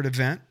separate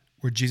event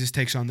where Jesus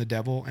takes on the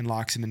devil and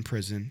locks him in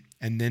prison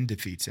and then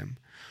defeats him?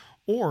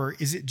 Or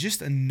is it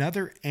just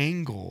another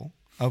angle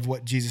of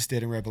what Jesus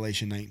did in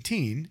Revelation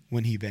 19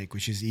 when he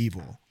vanquishes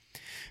evil?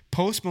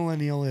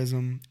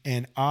 Postmillennialism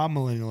and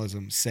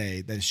amillennialism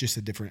say that it's just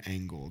a different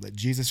angle, that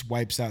Jesus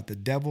wipes out the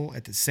devil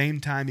at the same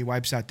time he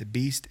wipes out the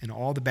beast and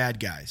all the bad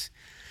guys,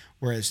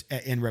 whereas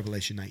in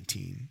Revelation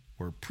 19,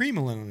 where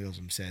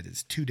premillennialism said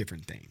it's two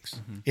different things.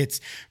 Mm-hmm. It's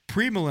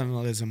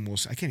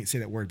premillennialism I can't say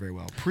that word very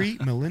well.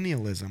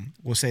 Premillennialism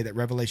will say that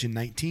Revelation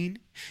 19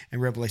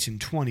 and Revelation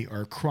 20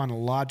 are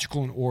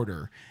chronological in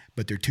order,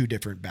 but they're two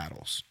different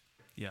battles.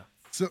 Yeah.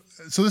 So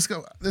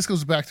this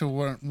goes back to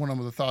one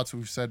of the thoughts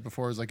we've said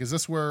before, is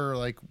this where,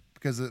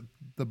 because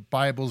the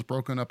Bible's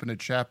broken up into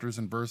chapters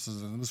and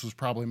verses, and this was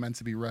probably meant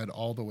to be read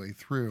all the way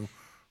through,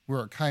 where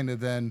it kind of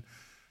then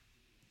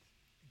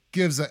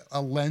gives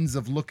a lens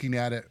of looking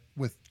at it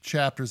with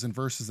chapters and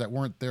verses that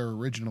weren't there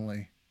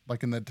originally, like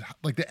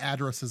the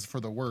addresses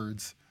for the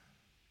words,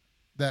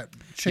 that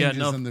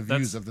changes in the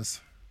views of this.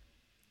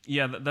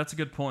 Yeah, that's a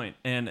good point.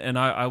 And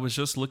I was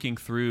just looking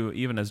through,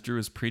 even as Drew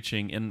was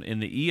preaching, in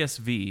the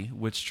ESV,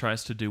 which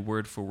tries to do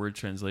word-for-word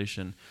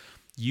translation,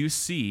 you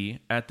see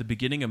at the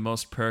beginning of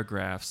most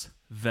paragraphs,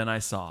 then I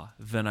saw,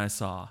 then I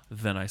saw,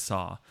 then I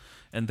saw.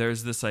 And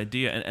there's this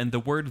idea, and the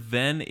word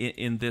then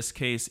in this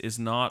case is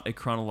not a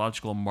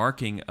chronological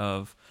marking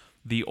of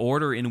the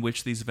order in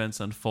which these events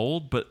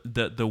unfold, but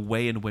the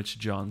way in which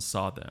John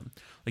saw them.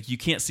 Like, you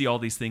can't see all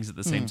these things at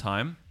the same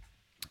time.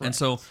 Right. And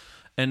so...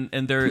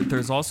 And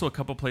there's also a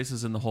couple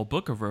places in the whole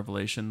book of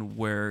Revelation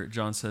where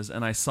John says,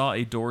 and I saw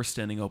a door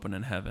standing open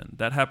in heaven.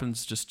 That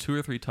happens just 2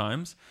 or 3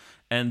 times.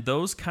 And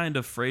those kind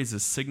of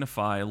phrases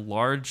signify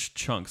large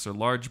chunks or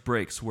large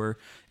breaks where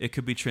it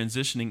could be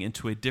transitioning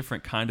into a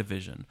different kind of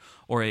vision,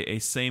 or a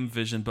same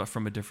vision but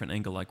from a different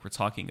angle, like we're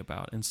talking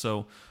about. And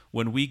so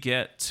when we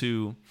get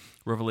to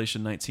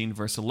Revelation 19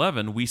 verse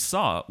 11, we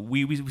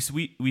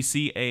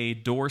see a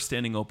door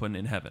standing open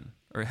in heaven,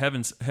 or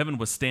heaven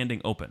was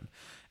standing open.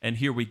 And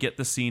here we get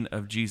the scene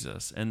of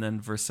Jesus. And then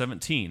verse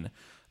 17,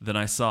 then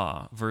I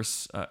saw.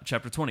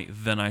 Chapter 20,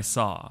 then I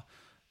saw.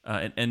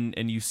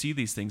 And you see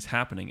these things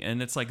happening.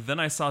 And it's like, then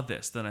I saw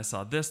this, then I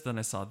saw this, then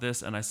I saw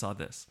this, and I saw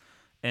this.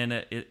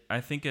 And I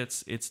think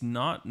it's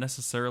not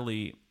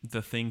necessarily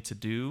the thing to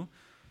do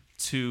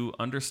to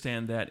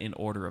understand that in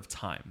order of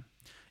time.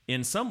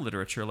 In some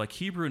literature, like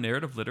Hebrew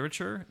narrative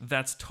literature,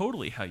 that's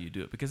totally how you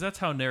do it, because that's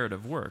how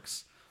narrative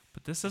works.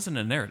 But this isn't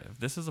a narrative.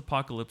 This is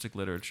apocalyptic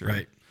literature.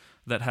 Right.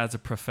 That has a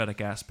prophetic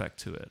aspect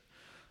to it,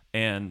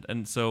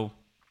 and so,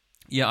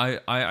 yeah,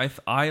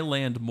 I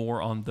land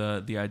more on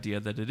the idea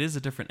that it is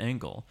a different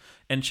angle.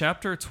 And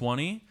chapter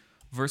 20,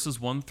 verses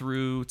 1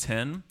 through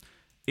 10,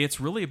 it's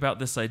really about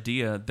this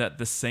idea that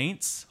the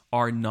saints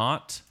are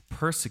not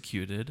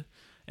persecuted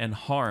and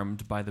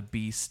harmed by the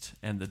beast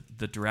and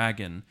the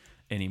dragon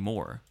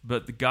anymore.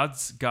 But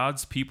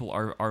God's people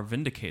are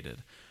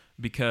vindicated,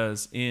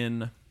 because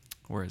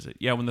where is it?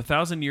 Yeah, when the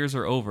 1,000 years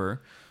are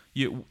over,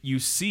 you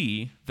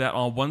see that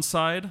on one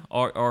side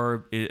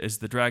is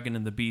the dragon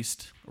and the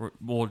beast,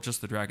 or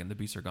just the dragon, the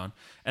beasts are gone.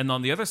 And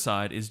on the other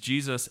side is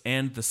Jesus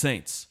and the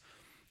saints.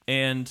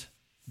 And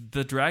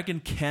the dragon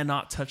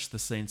cannot touch the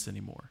saints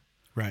anymore.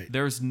 Right.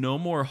 There's no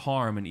more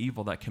harm and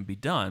evil that can be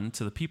done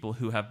to the people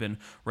who have been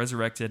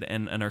resurrected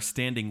and are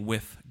standing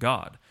with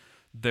God.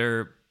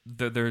 There's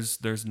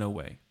no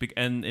way.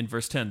 And in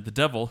verse 10, the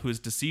devil who has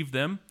deceived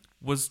them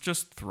was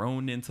just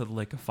thrown into the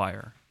lake of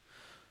fire.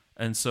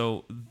 And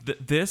so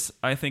this,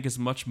 I think, is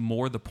much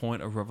more the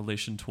point of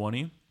Revelation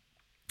 20,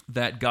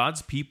 that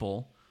God's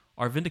people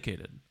are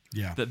vindicated.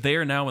 Yeah. That they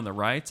are now in the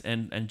right,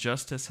 and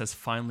justice has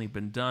finally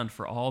been done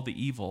for all the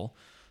evil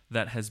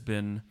that has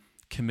been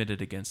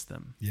committed against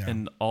them. Yeah.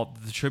 And all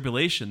the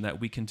tribulation that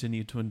we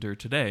continue to endure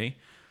today,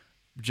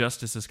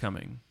 justice is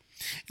coming.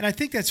 And I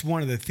think that's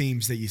one of the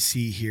themes that you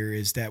see here,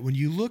 is that when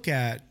you look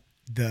at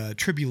the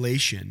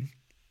tribulation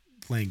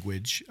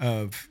language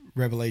of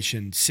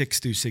Revelation 6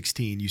 through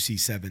 16, you see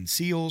 7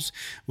 seals,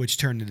 which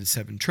turn into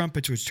 7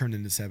 trumpets, which turn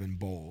into 7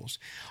 bowls,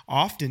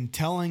 often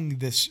telling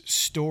this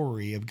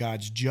story of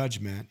God's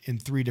judgment in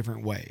 3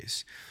 different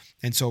ways.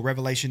 And so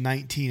Revelation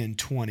 19 and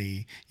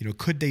 20,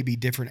 could they be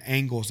different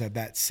angles of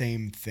that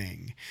same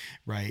thing,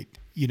 right?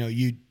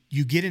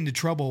 You get into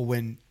trouble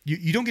when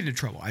you don't get into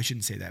trouble. I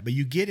shouldn't say that, but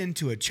you get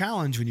into a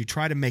challenge when you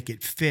try to make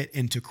it fit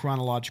into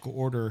chronological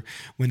order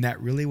when that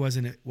really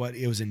wasn't what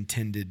it was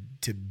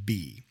intended to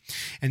be.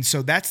 And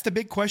so that's the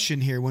big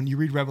question here when you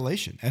read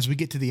Revelation, as we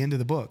get to the end of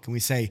the book and we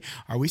say,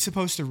 are we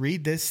supposed to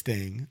read this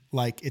thing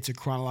like it's a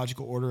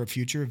chronological order of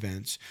future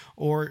events,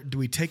 or do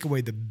we take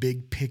away the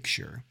big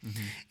picture?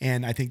 Mm-hmm.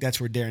 And I think that's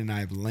where Darren and I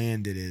have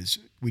landed, is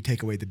we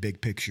take away the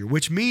big picture,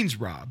 which means,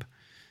 Rob,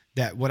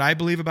 that what I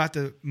believe about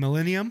the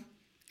millennium,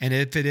 and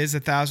if it is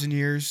 1,000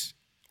 years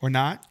or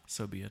not,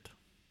 so be it.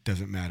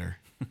 Doesn't matter.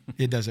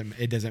 It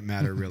doesn't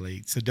matter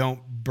really. So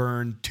don't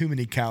burn too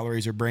many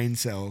calories or brain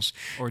cells.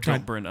 Or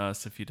don't burn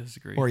us if you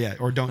disagree.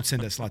 Or don't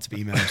send us lots of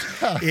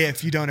emails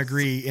if you don't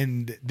agree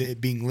in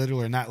it being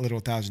literal or not literal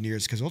 1,000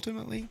 years. Because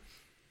ultimately,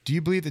 do you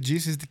believe that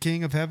Jesus is the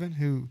King of heaven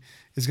who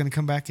is going to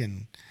come back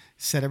and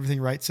set everything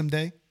right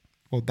someday?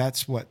 Well,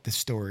 that's what the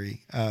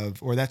story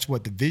that's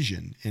what the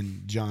vision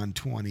in John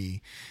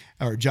 20,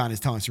 or John is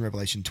telling us in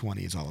Revelation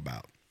 20 is all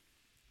about.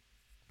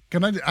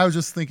 I was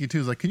just thinking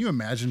too, can you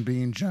imagine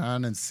being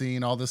John and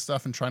seeing all this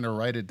stuff and trying to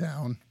write it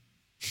down?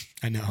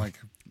 I know.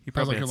 You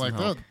probably had some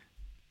help.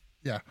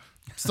 Yeah,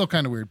 still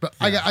kind of weird. But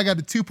yeah. I got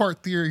a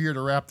 2-part theory here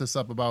to wrap this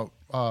up about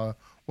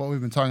what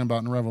we've been talking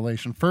about in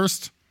Revelation.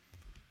 First,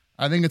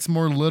 I think it's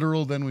more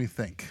literal than we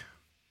think.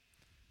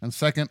 And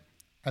second,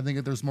 I think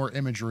that there's more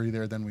imagery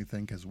there than we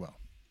think as well.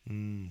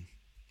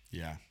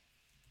 Yeah.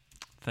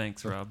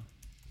 Thanks, Rob.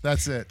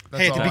 That's it.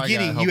 That's at the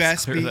beginning, you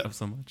asked me.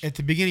 So much. At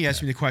the beginning, you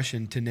asked me the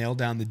question to nail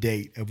down the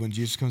date of when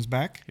Jesus comes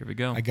back. Here we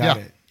go. I got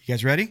it. You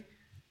guys ready?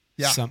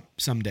 Yeah.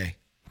 Someday.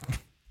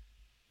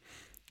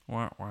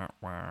 Wah, wah,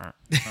 wah.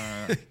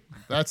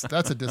 That's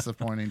a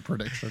disappointing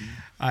prediction.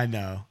 I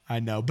know.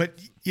 But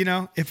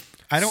if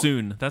I don't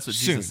soon, that's what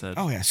soon. Jesus said.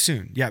 Oh yeah,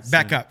 soon. Yeah,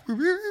 back up.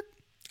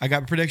 I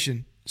got a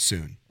prediction.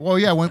 Soon. Well,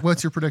 yeah.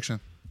 What's your prediction?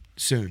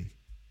 Soon.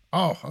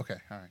 Oh, okay.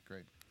 All right,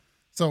 great.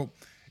 So,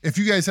 if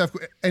you guys have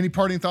any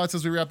parting thoughts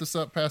as we wrap this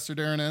up, Pastor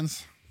Darren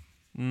Enns?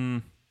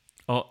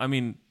 Oh, I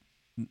mean,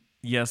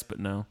 yes, but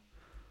no.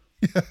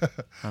 I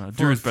don't know.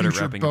 Drew's better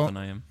at wrapping up than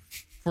I am.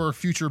 For a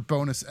future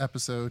bonus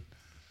episode.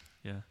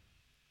 Yeah.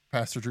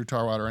 Pastor Drew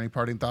Tarwater, any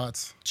parting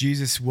thoughts?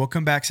 Jesus will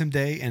come back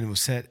someday and will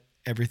set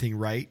everything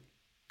right,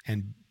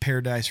 and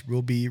paradise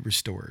will be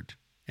restored.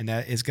 And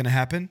that is going to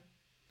happen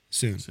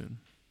soon.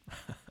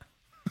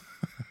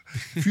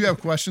 If you have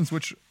questions,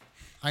 which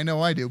I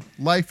know I do,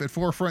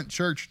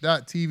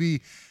 life@forefrontchurch.tv.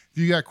 If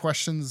you got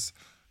questions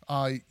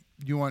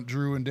you want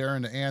Drew and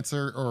Darren to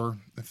answer, or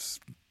if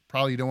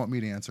probably you don't want me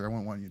to answer, I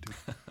won't want you to.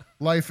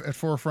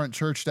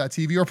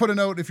 life@forefrontchurch.tv, or put a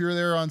note if you're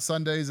there on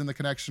Sundays in the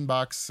connection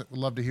box. We'd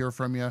love to hear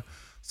from you.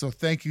 So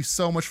thank you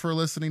so much for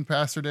listening,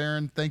 Pastor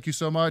Darren. Thank you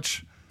so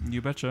much.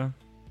 You betcha.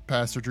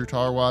 Pastor Drew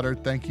Tarwater,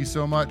 thank you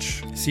so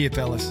much. See you,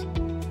 fellas.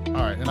 All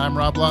right, and I'm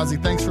Rob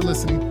Blasi. Thanks for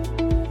listening.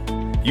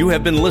 You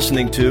have been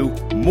listening to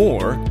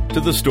More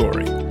to the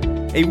Story,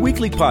 a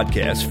weekly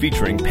podcast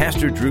featuring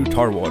Pastor Drew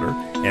Tarwater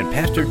and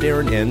Pastor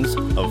Darren Enns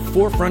of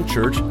Forefront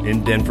Church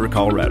in Denver,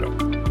 Colorado.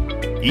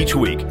 Each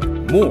week,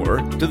 More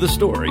to the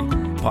Story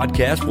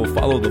podcast will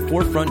follow the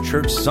Forefront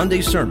Church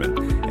Sunday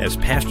sermon as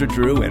Pastor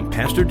Drew and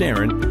Pastor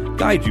Darren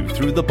guide you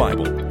through the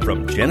Bible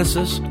from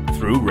Genesis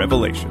through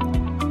Revelation.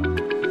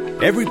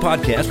 Every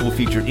podcast will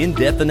feature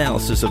in-depth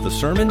analysis of the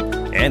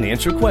sermon and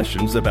answer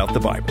questions about the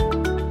Bible.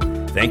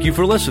 Thank you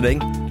for listening.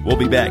 We'll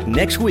be back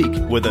next week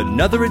with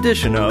another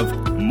edition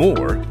of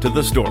More to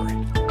the Story.